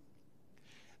backslidden.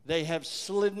 They have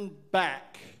slidden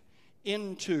back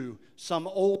into some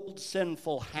old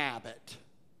sinful habit.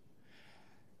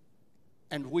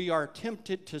 And we are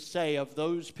tempted to say of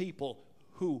those people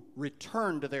who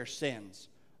return to their sins,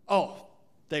 "Oh,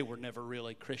 they were never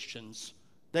really Christians.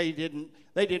 They didn't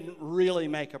really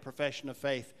make a profession of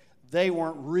faith. They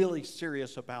weren't really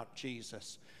serious about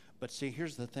Jesus." But see,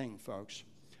 here's the thing, folks.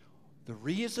 The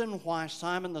reason why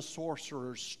Simon the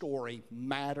sorcerer's story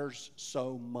matters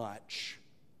so much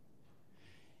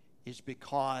is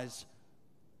because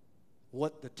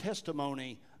what the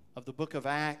testimony of the book of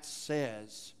Acts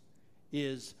says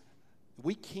is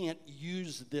we can't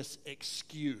use this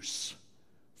excuse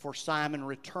for Simon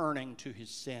returning to his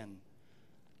sin.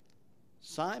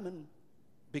 Simon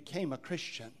became a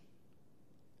Christian.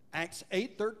 Acts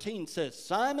 8:13 says,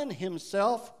 Simon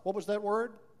himself, what was that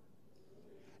word?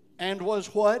 And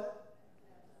was what?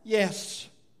 Yes.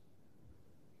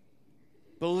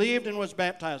 Believed and was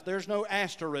baptized. There's no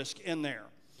asterisk in there.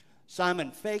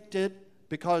 Simon faked it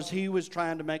because he was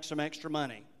trying to make some extra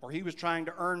money, or he was trying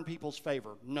to earn people's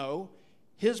favor. No,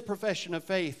 his profession of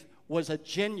faith was a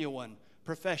genuine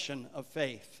profession of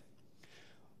faith.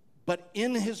 But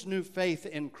in his new faith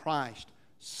in Christ,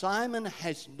 Simon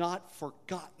has not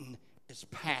forgotten his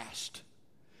past.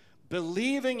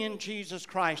 Believing in Jesus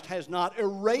Christ has not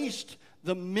erased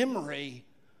the memory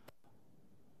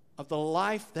of the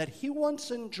life that he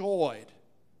once enjoyed.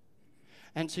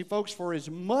 And see, folks, for as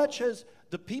much as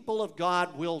the people of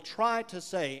God will try to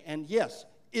say, and yes,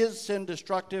 is sin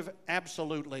destructive?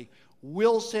 Absolutely.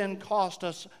 Will sin cost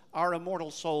us our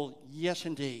immortal soul? Yes,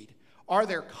 indeed. Are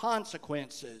there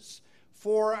consequences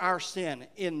for our sin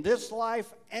in this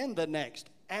life and the next?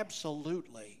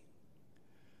 Absolutely.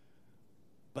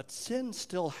 But sin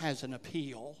still has an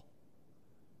appeal,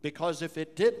 because if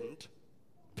it didn't,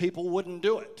 people wouldn't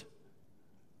do it.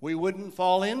 We wouldn't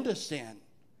fall into sin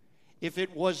if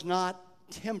it was not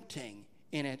tempting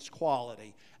in its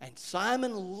quality. And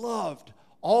Simon loved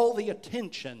all the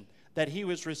attention that he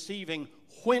was receiving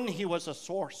when he was a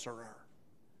sorcerer.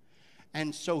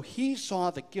 And so he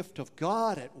saw the gift of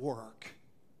God at work,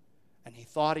 and he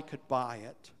thought he could buy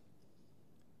it.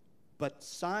 But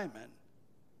Simon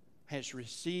has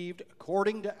received,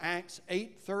 according to Acts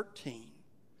 8:13,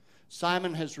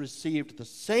 Simon has received the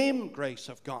same grace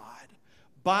of God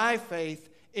by faith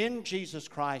in Jesus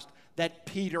Christ that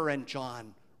Peter and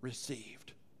John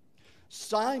received.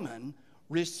 Simon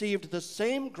received the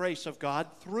same grace of God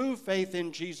through faith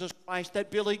in Jesus Christ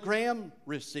that Billy Graham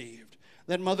received,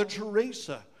 that Mother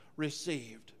Teresa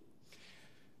received.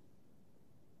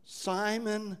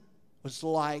 Simon is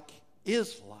like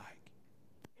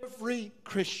every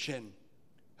Christian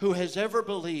who has ever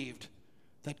believed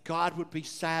that God would be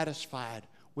satisfied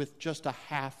with just a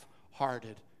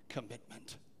half-hearted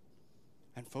commitment.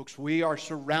 And folks, we are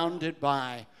surrounded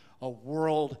by a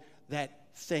world that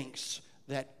thinks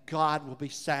that God will be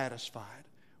satisfied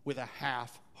with a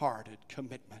half-hearted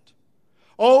commitment.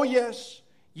 Oh, yes,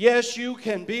 you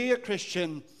can be a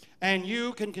Christian and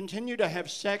you can continue to have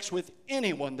sex with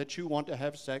anyone that you want to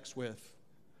have sex with.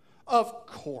 Of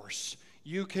course,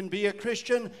 you can be a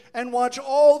Christian and watch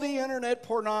all the internet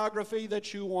pornography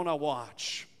that you want to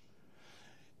watch.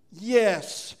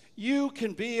 Yes, you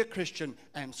can be a Christian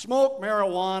and smoke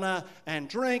marijuana and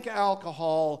drink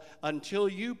alcohol until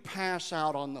you pass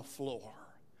out on the floor.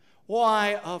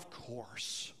 Why, of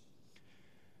course.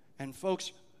 And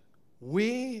folks,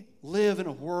 we live in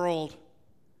a world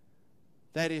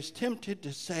that is tempted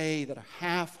to say that a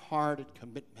half-hearted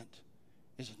commitment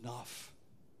is enough.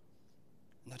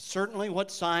 And that's certainly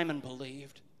what Simon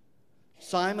believed.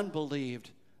 Simon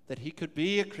believed that he could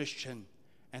be a Christian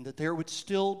and that there would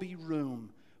still be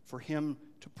room for him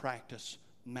to practice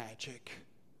magic.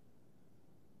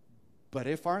 But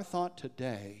if our thought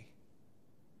today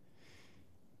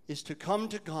is to come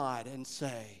to God and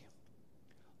say,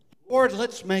 Lord,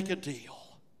 let's make a deal.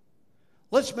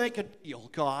 Let's make a deal,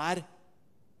 God.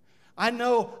 I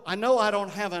know I don't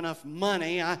have enough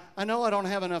money. I know I don't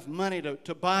have enough money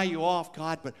to buy you off,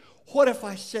 God, but what if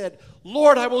I said,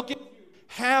 Lord, I will give you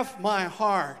half my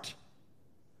heart,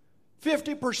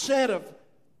 50%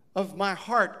 of my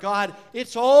heart, God,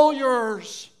 it's all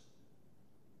yours.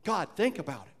 God, think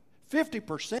about it.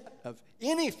 50% of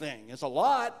anything is a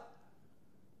lot.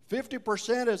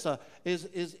 50%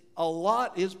 is a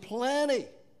lot, is plenty.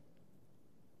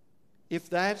 If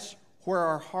that's where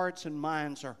our hearts and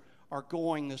minds are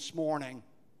going this morning,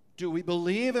 do we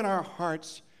believe in our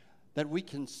hearts that we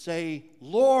can say,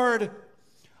 Lord,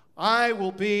 I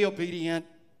will be obedient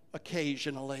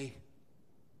occasionally.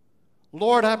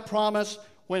 Lord, I promise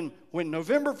when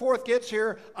November 4th gets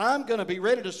here, I'm going to be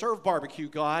ready to serve barbecue,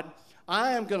 God.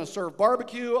 I am going to serve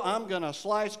barbecue. I'm going to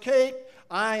slice cake.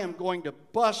 I am going to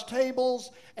bust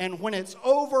tables. And when it's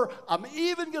over, I'm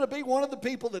even going to be one of the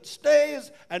people that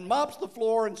stays and mops the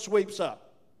floor and sweeps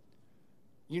up.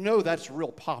 You know that's a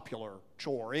real popular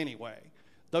chore anyway.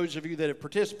 Those of you that have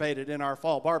participated in our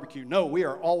fall barbecue know we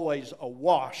are always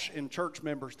awash in church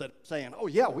members that are saying, oh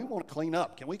yeah, we want to clean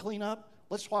up. Can we clean up?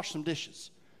 Let's wash some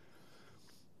dishes.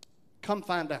 Come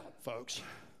find out, folks.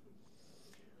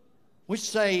 We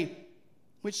say,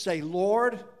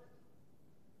 Lord,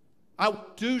 I will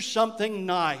do something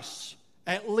nice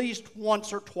at least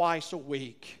once or twice a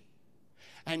week.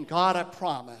 And God, I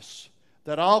promise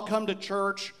that I'll come to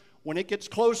church when it gets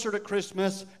closer to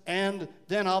Christmas, and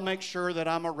then I'll make sure that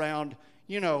I'm around,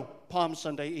 Palm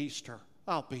Sunday, Easter.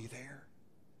 I'll be there.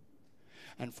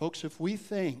 And folks, if we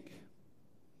think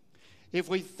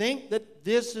that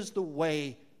this is the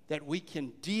way that we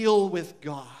can deal with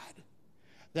God,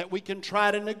 that we can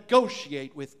try to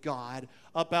negotiate with God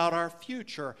about our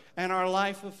future and our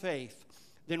life of faith,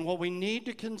 then what we need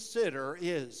to consider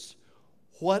is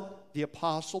what the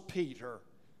Apostle Peter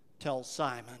tells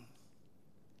Simon.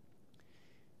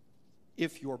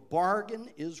 If your bargain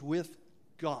is with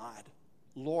God,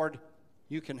 Lord,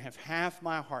 you can have half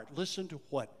my heart. Listen to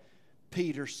what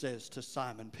Peter says to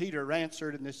Simon. Peter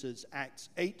answered, and this is Acts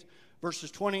 8,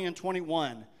 verses 20 and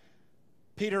 21.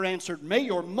 Peter answered, may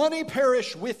your money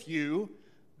perish with you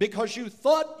because you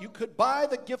thought you could buy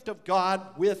the gift of God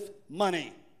with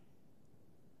money.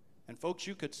 And folks,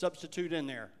 you could substitute in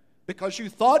there, because you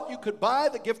thought you could buy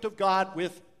the gift of God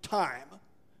with time.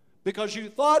 Because you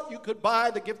thought you could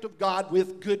buy the gift of God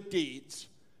with good deeds.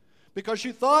 Because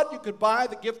you thought you could buy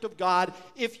the gift of God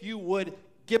if you would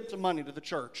give some money to the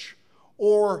church.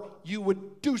 Or you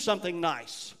would do something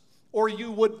nice. Or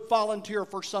you would volunteer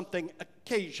for something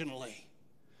occasionally.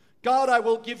 God, I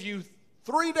will give you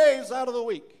 3 days out of the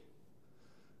week.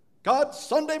 God,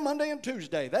 Sunday, Monday, and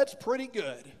Tuesday. That's pretty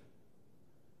good.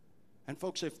 And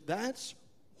folks, if that's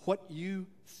what you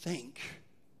think,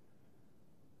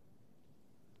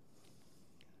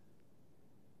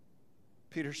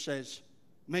 Peter says,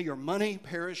 may your money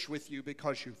perish with you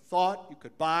because you thought you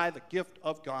could buy the gift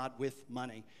of God with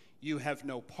money. You have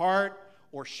no part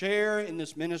or share in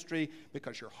this ministry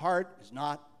because your heart is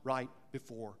not right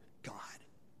before God.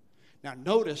 Now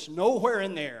notice, nowhere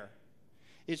in there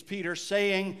is Peter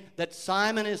saying that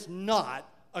Simon is not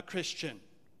a Christian.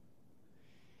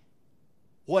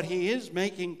 What he is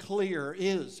making clear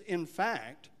is, in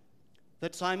fact,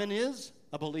 that Simon is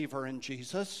a believer in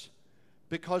Jesus.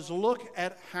 Because look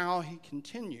at how he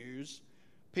continues.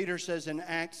 Peter says in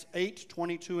Acts 8,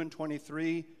 22 and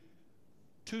 23,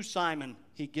 to Simon,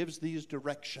 he gives these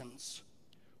directions.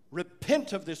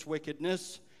 Repent of this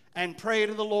wickedness and pray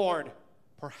to the Lord.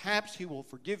 Perhaps he will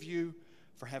forgive you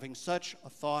for having such a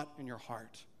thought in your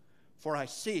heart. For I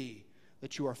see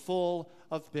that you are full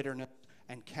of bitterness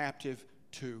and captive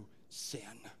to sin.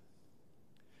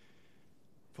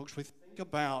 Folks, we think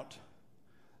about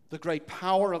the great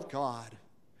power of God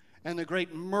and the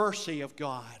great mercy of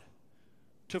God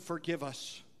to forgive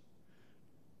us,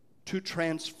 to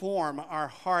transform our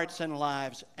hearts and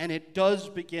lives. And it does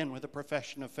begin with a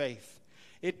profession of faith.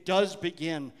 It does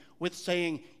begin with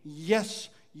saying, yes,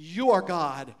 you are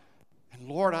God, and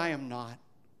Lord, I am not.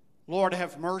 Lord,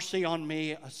 have mercy on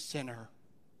me, a sinner.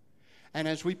 And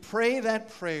as we pray that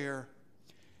prayer,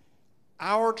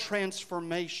 our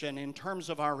transformation in terms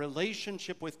of our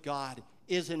relationship with God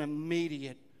is an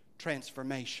immediate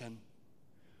transformation.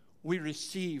 We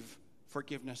receive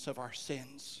forgiveness of our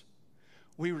sins.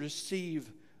 We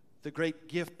receive the great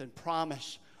gift and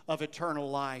promise of eternal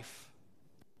life.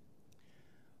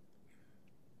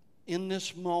 In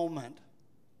this moment,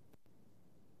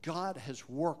 God has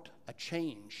worked a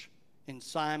change in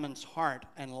Simon's heart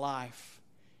and life.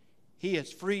 He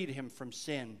has freed him from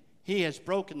sin. He has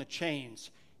broken the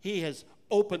chains. He has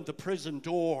opened the prison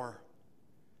door.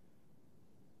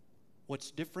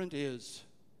 What's different is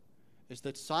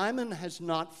that Simon has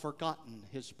not forgotten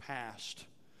his past.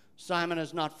 Simon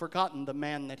has not forgotten the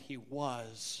man that he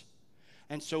was.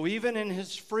 And so even in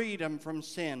his freedom from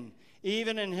sin,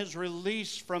 even in his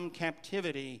release from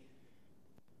captivity,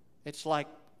 it's like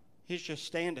he's just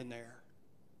standing there.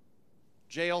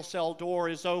 Jail cell door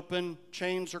is open,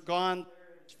 chains are gone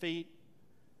at his feet,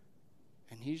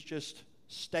 and he's just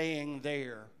staying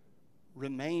there,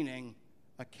 remaining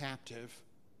a captive.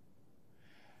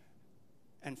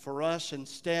 And for us,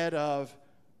 instead of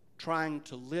trying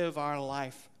to live our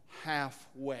life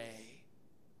halfway,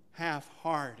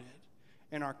 half-hearted,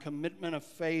 in our commitment of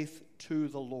faith to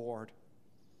the Lord,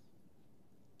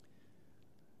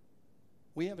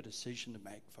 we have a decision to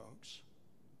make, folks.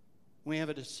 We have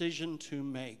a decision to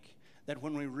make that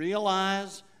when we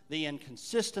realize the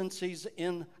inconsistencies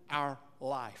in our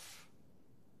life,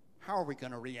 how are we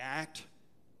going to react?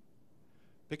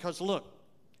 Because look,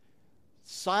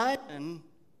 Simon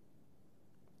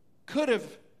could have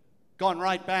gone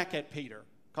right back at Peter.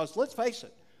 Because let's face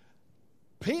it,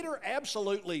 Peter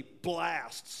absolutely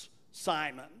blasts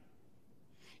Simon.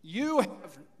 You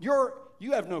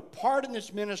have no part in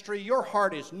this ministry. Your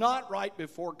heart is not right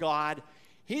before God.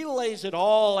 He lays it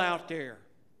all out there.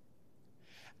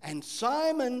 And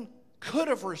Simon could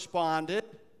have responded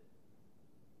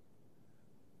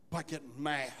by getting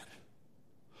mad.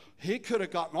 He could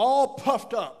have gotten all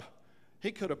puffed up.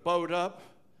 He could have bowed up.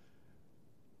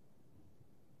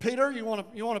 Peter, you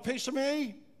want a piece of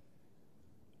me?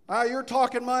 You're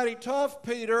talking mighty tough,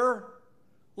 Peter.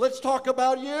 Let's talk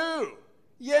about you.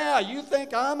 Yeah, you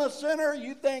think I'm a sinner?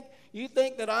 You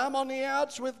think that I'm on the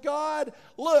outs with God?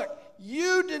 Look,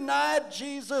 you denied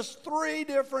Jesus 3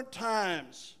 different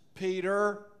times,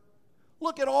 Peter.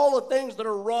 Look at all the things that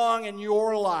are wrong in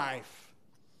your life.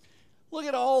 Look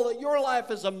at all that your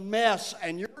life is a mess,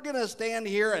 and you're going to stand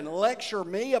here and lecture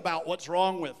me about what's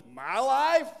wrong with my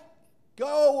life?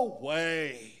 Go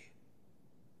away.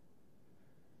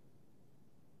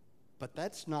 But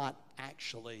that's not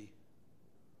actually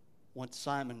what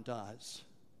Simon does.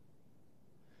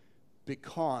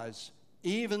 Because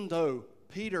even though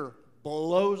Peter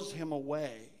blows him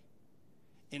away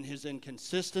in his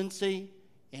inconsistency,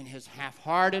 in his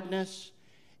half-heartedness,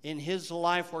 in his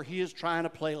life where he is trying to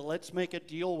play, let's make a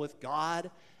deal with God,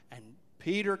 and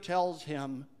Peter tells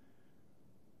him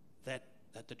that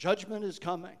the judgment is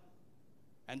coming,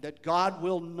 and that God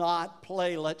will not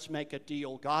play, let's make a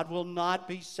deal. God will not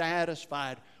be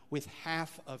satisfied with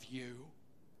half of you.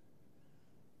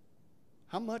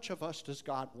 How much of us does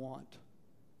God want?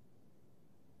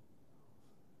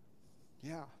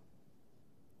 Yeah.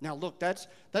 Now look, that's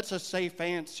a safe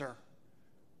answer.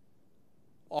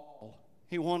 All.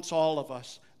 He wants all of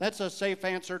us. That's a safe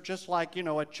answer, just like,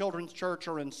 at children's church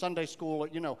or in Sunday school.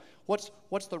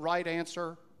 What's the right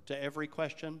answer to every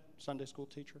question, Sunday school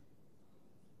teacher?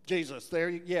 Jesus.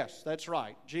 Yes, that's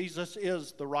right. Jesus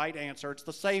is the right answer. It's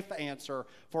the safe answer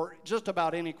for just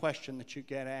about any question that you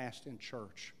get asked in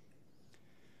church.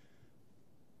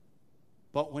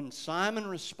 But when Simon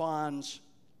responds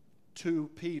to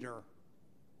Peter,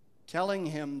 telling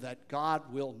him that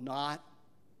God will not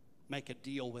make a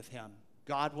deal with him,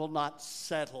 God will not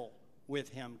settle with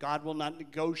him, God will not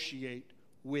negotiate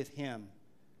with him,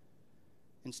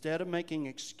 instead of making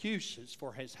excuses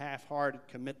for his half-hearted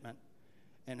commitment,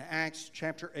 in Acts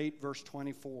chapter 8, verse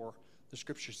 24, the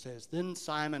scripture says, "Then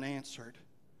Simon answered,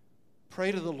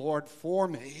 'Pray to the Lord for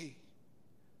me,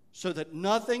 so that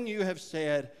nothing you have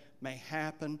said may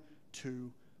happen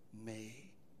to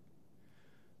me.'"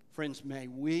 Friends, may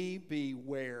we be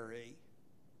wary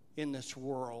in this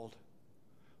world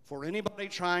for anybody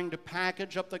trying to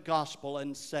package up the gospel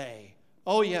and say,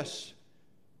 "Oh yes,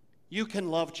 you can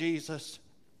love Jesus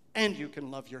and you can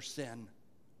love your sin."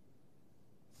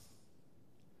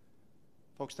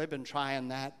 Folks, they've been trying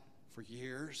that for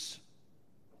years.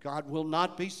 God will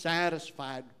not be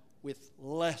satisfied with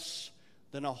less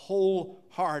than a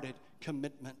wholehearted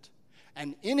commitment.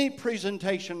 And any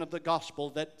presentation of the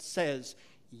gospel that says,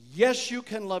 yes, you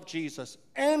can love Jesus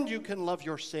and you can love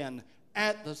your sin,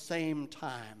 at the same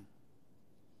time.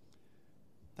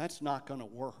 That's not going to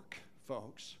work,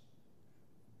 folks.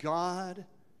 God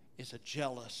is a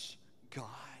jealous God.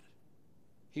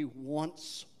 He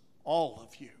wants all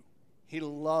of you. He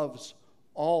loves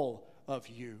all of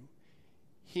you.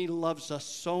 He loves us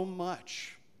so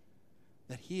much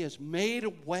that He has made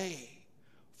a way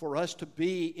for us to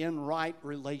be in right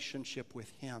relationship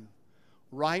with Him.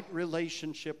 Right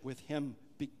relationship with Him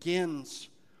begins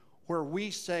where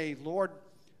we say, Lord,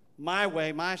 my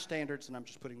way, my standards, and I'm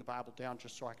just putting the Bible down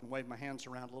just so I can wave my hands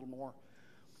around a little more.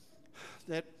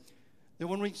 That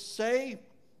when we say,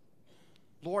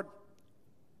 Lord,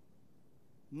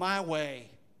 my way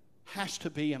has to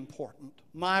be important.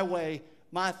 My way,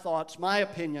 my thoughts, my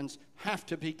opinions have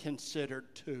to be considered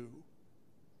too.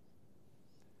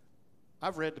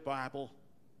 I've read the Bible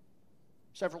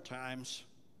several times.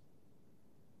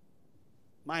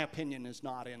 My opinion is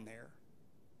not in there.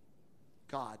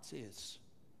 God's is.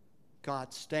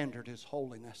 God's standard is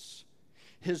holiness.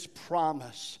 His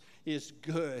promise is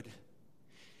good.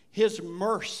 His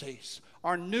mercies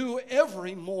are new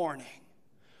every morning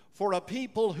for a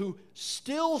people who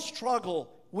still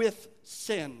struggle with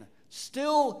sin,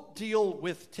 still deal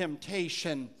with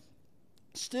temptation,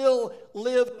 still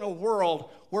live in a world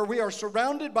where we are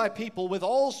surrounded by people with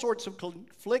all sorts of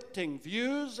conflicting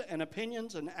views and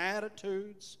opinions and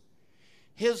attitudes.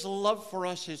 His love for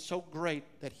us is so great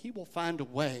that He will find a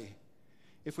way,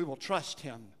 if we will trust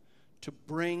Him, to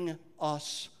bring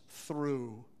us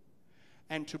through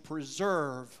and to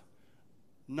preserve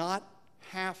not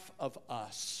half of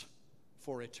us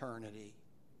for eternity,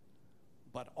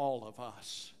 but all of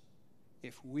us,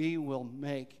 if we will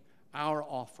make our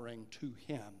offering to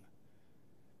Him.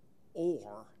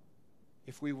 Or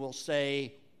if we will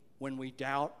say, when we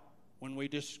doubt, when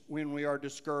we are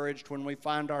discouraged, when we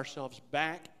find ourselves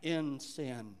back in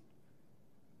sin,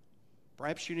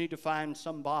 perhaps you need to find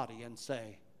somebody and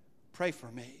say, pray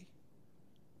for me.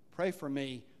 Pray for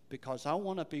me because I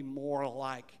want to be more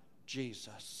like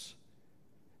Jesus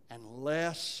and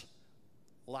less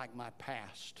like my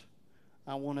past.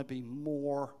 I want to be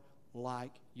more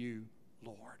like you,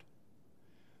 Lord.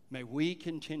 May we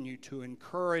continue to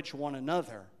encourage one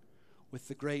another with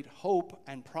the great hope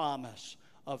and promise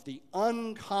of the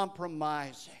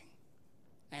uncompromising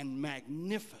and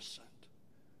magnificent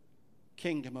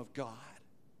kingdom of God,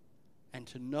 and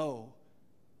to know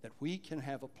that we can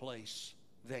have a place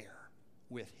there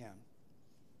with Him.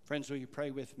 Friends, will you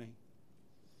pray with me?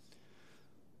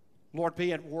 Lord,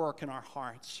 be at work in our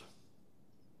hearts.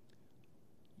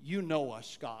 You know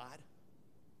us, God.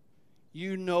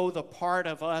 You know the part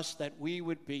of us that we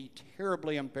would be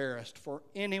terribly embarrassed for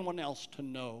anyone else to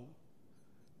know.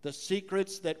 The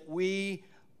secrets that we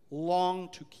long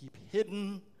to keep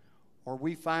hidden, or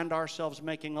we find ourselves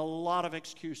making a lot of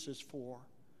excuses for.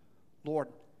 Lord,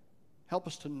 help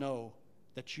us to know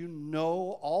that you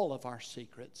know all of our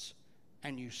secrets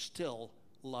and you still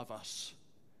love us.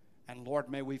 And Lord,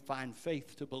 may we find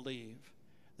faith to believe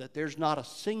that there's not a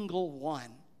single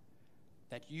one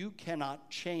that you cannot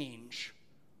change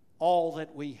all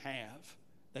that we have,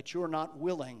 that you're not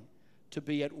willing to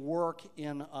be at work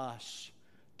in us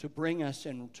to bring us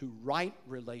into right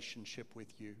relationship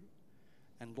with you.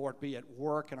 And Lord, be at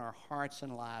work in our hearts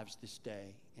and lives this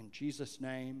day. In Jesus'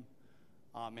 name,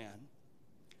 amen.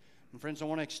 And friends, I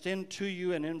want to extend to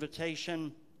you an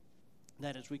invitation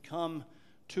that as we come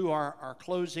to our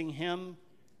closing hymn,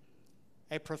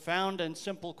 a profound and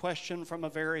simple question from a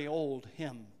very old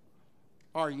hymn.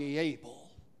 Are ye able?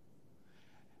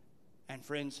 And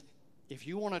friends, if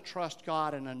you want to trust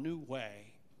God in a new way,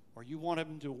 or you want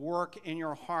Him to work in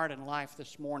your heart and life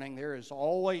this morning, there is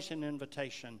always an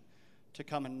invitation to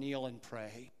come and kneel and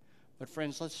pray. But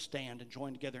friends, let's stand and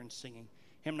join together in singing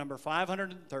hymn number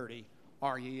 530,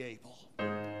 Are Ye Able?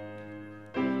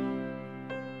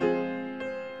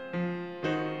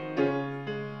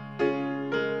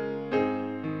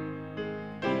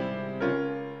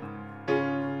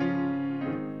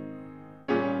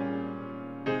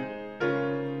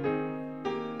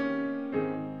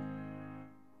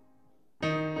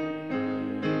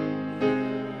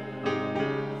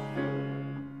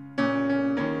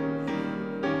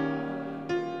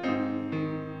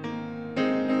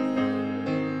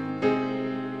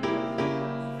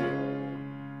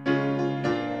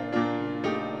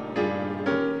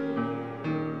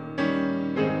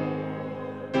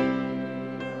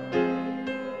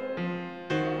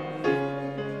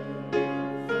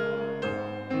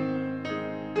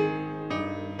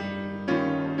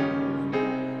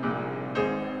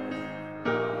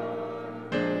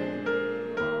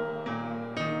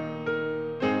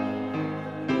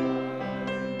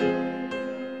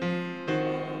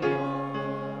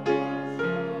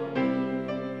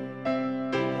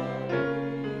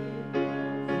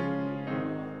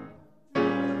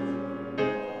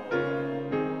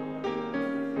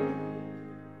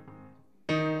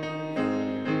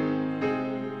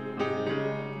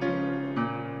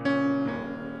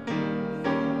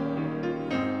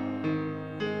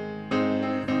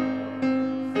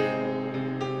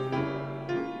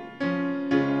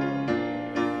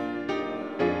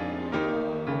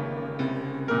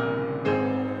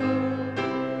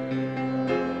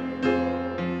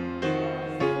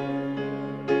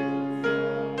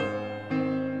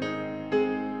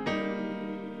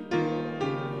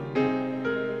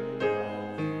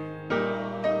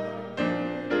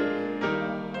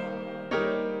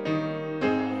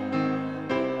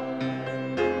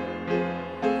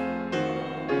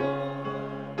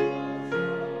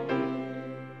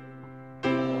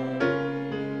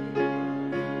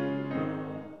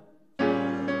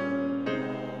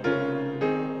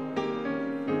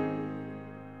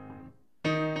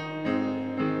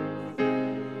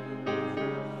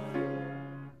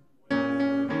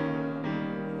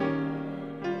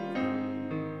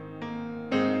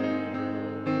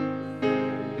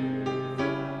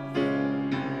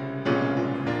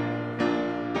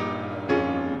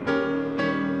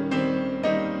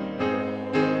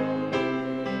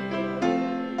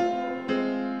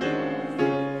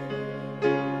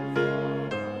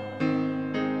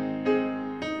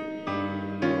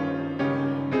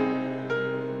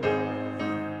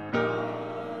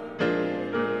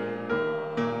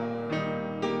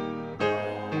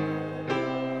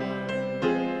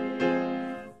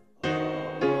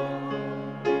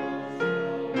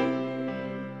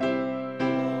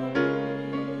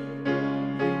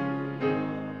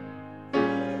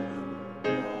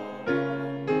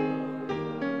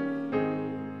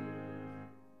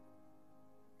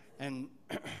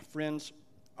 friends,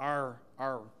 our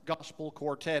gospel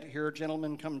quartet here,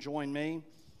 gentlemen, come join me.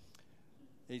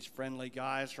 These friendly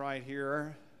guys right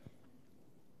here.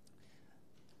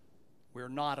 We're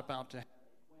not about to have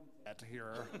that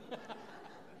here,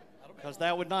 because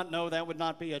that would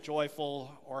not be a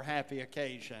joyful or happy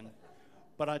occasion.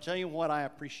 But I tell you what I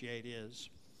appreciate is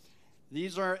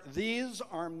these are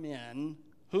men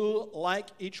who, like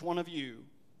each one of you,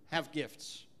 have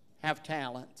gifts, have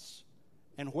talents.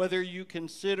 And whether you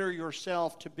consider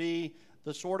yourself to be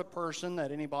the sort of person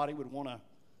that anybody would want to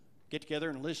get together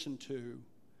and listen to,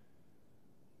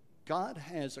 God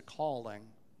has a calling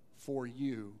for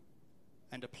you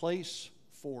and a place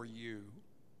for you.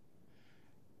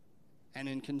 And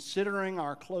in considering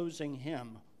our closing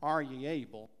hymn, Are Ye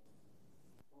Able?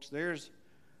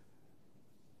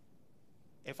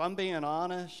 If I'm being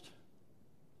honest,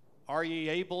 Are Ye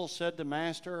Able said the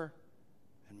Master,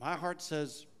 and my heart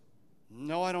says,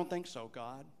 no, I don't think so,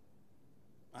 God.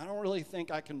 I don't really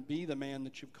think I can be the man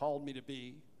that you've called me to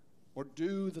be or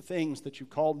do the things that you've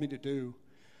called me to do.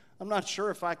 I'm not sure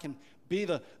if I can be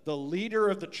the leader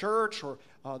of the church or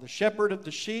the shepherd of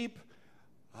the sheep.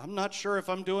 I'm not sure if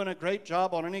I'm doing a great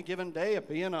job on any given day of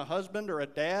being a husband or a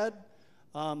dad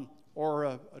or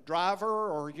a driver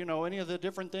or, any of the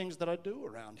different things that I do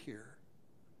around here.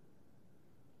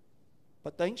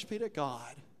 But thanks be to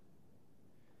God.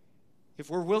 If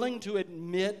we're willing to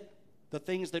admit the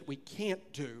things that we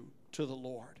can't do to the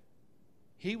Lord,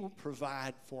 he will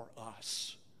provide for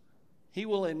us. He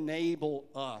will enable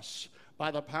us by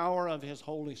the power of his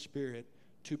Holy Spirit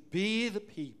to be the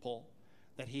people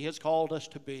that he has called us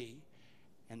to be.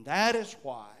 And that is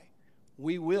why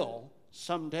we will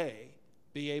someday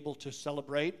be able to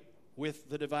celebrate with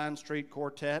the Divine Street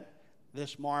Quartet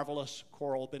this marvelous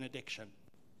choral benediction.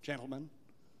 Gentlemen.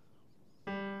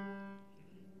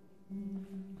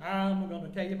 I'm going to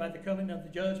tell you about the coming of the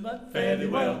judgment. Fare thee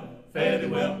well, fare thee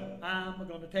well. I'm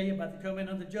going to tell you about the coming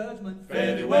of the judgment.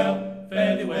 Fare thee well,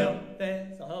 fare thee well.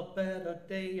 There's a better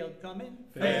day a coming.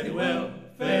 Fare thee well,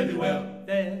 fare thee well.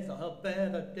 There's a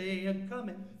better day a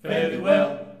coming. Fare thee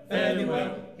well, fare thee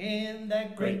well. In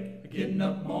that great Getting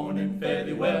up morning, fare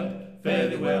thee well, fare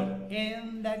thee well.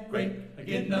 in that great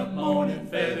Getting up morning,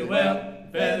 fare thee well,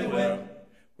 fare thee well.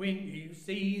 when you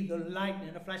see the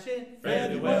lightning a flashing. Fare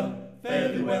thee well,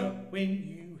 fare thee well. When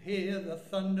you hear the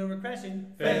thunder a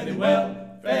crashing. Fare thee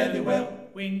well, fare thee well.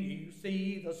 When you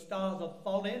see the stars a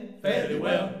falling. Fare thee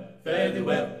well, fare thee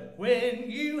well. When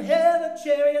you hear the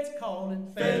chariots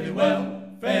calling. Fare thee well,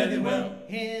 fare thee well.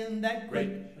 In that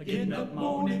great Getting up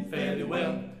morning, fare thee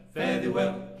well, fare thee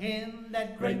well. in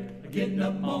that great Getting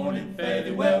up morning, fare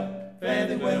thee well, fare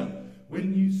thee well.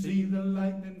 When you see the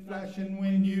lightning flashing,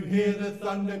 when you hear the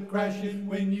thunder crashing,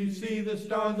 when you see the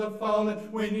stars a falling,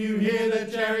 when you hear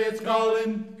the chariots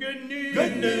calling. good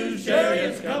news,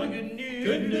 chariots coming.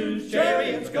 good news,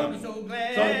 chariots coming. So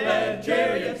glad, So glad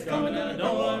chariots coming, and I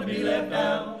don't want to be left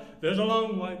out. There's a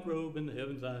long white robe in the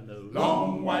heavens, I know.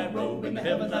 Long white robe in the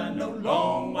heavens I know.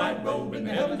 Long white robe in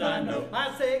the heavens I know.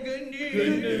 I say good news,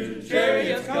 Good news,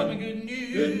 chariots coming. good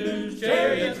news, Good news,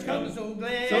 chariots coming. So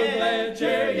glad,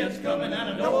 Chariots coming, and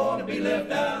I don't want to be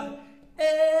left out.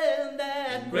 in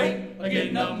that great,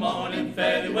 Getting up morning,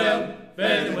 fare thee well,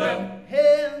 fare thee well.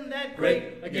 in that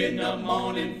great, Getting up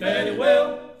morning, fare thee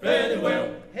well, fare thee well.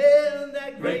 in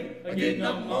that great, Getting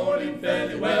up morning, fare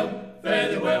thee well, fare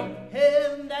thee well.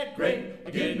 in that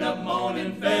great. Getting up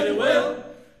morning, fare thee well,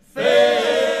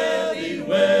 fare thee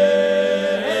well.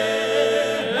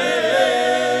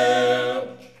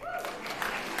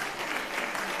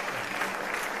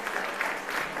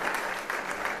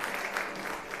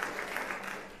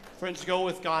 Friends, go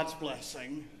with God's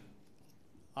blessing.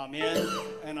 Amen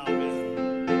and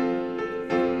amen.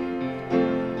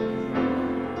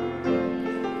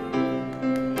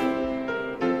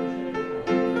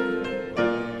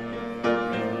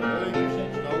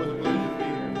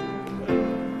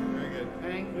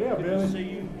 Yeah, Billy. See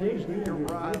you.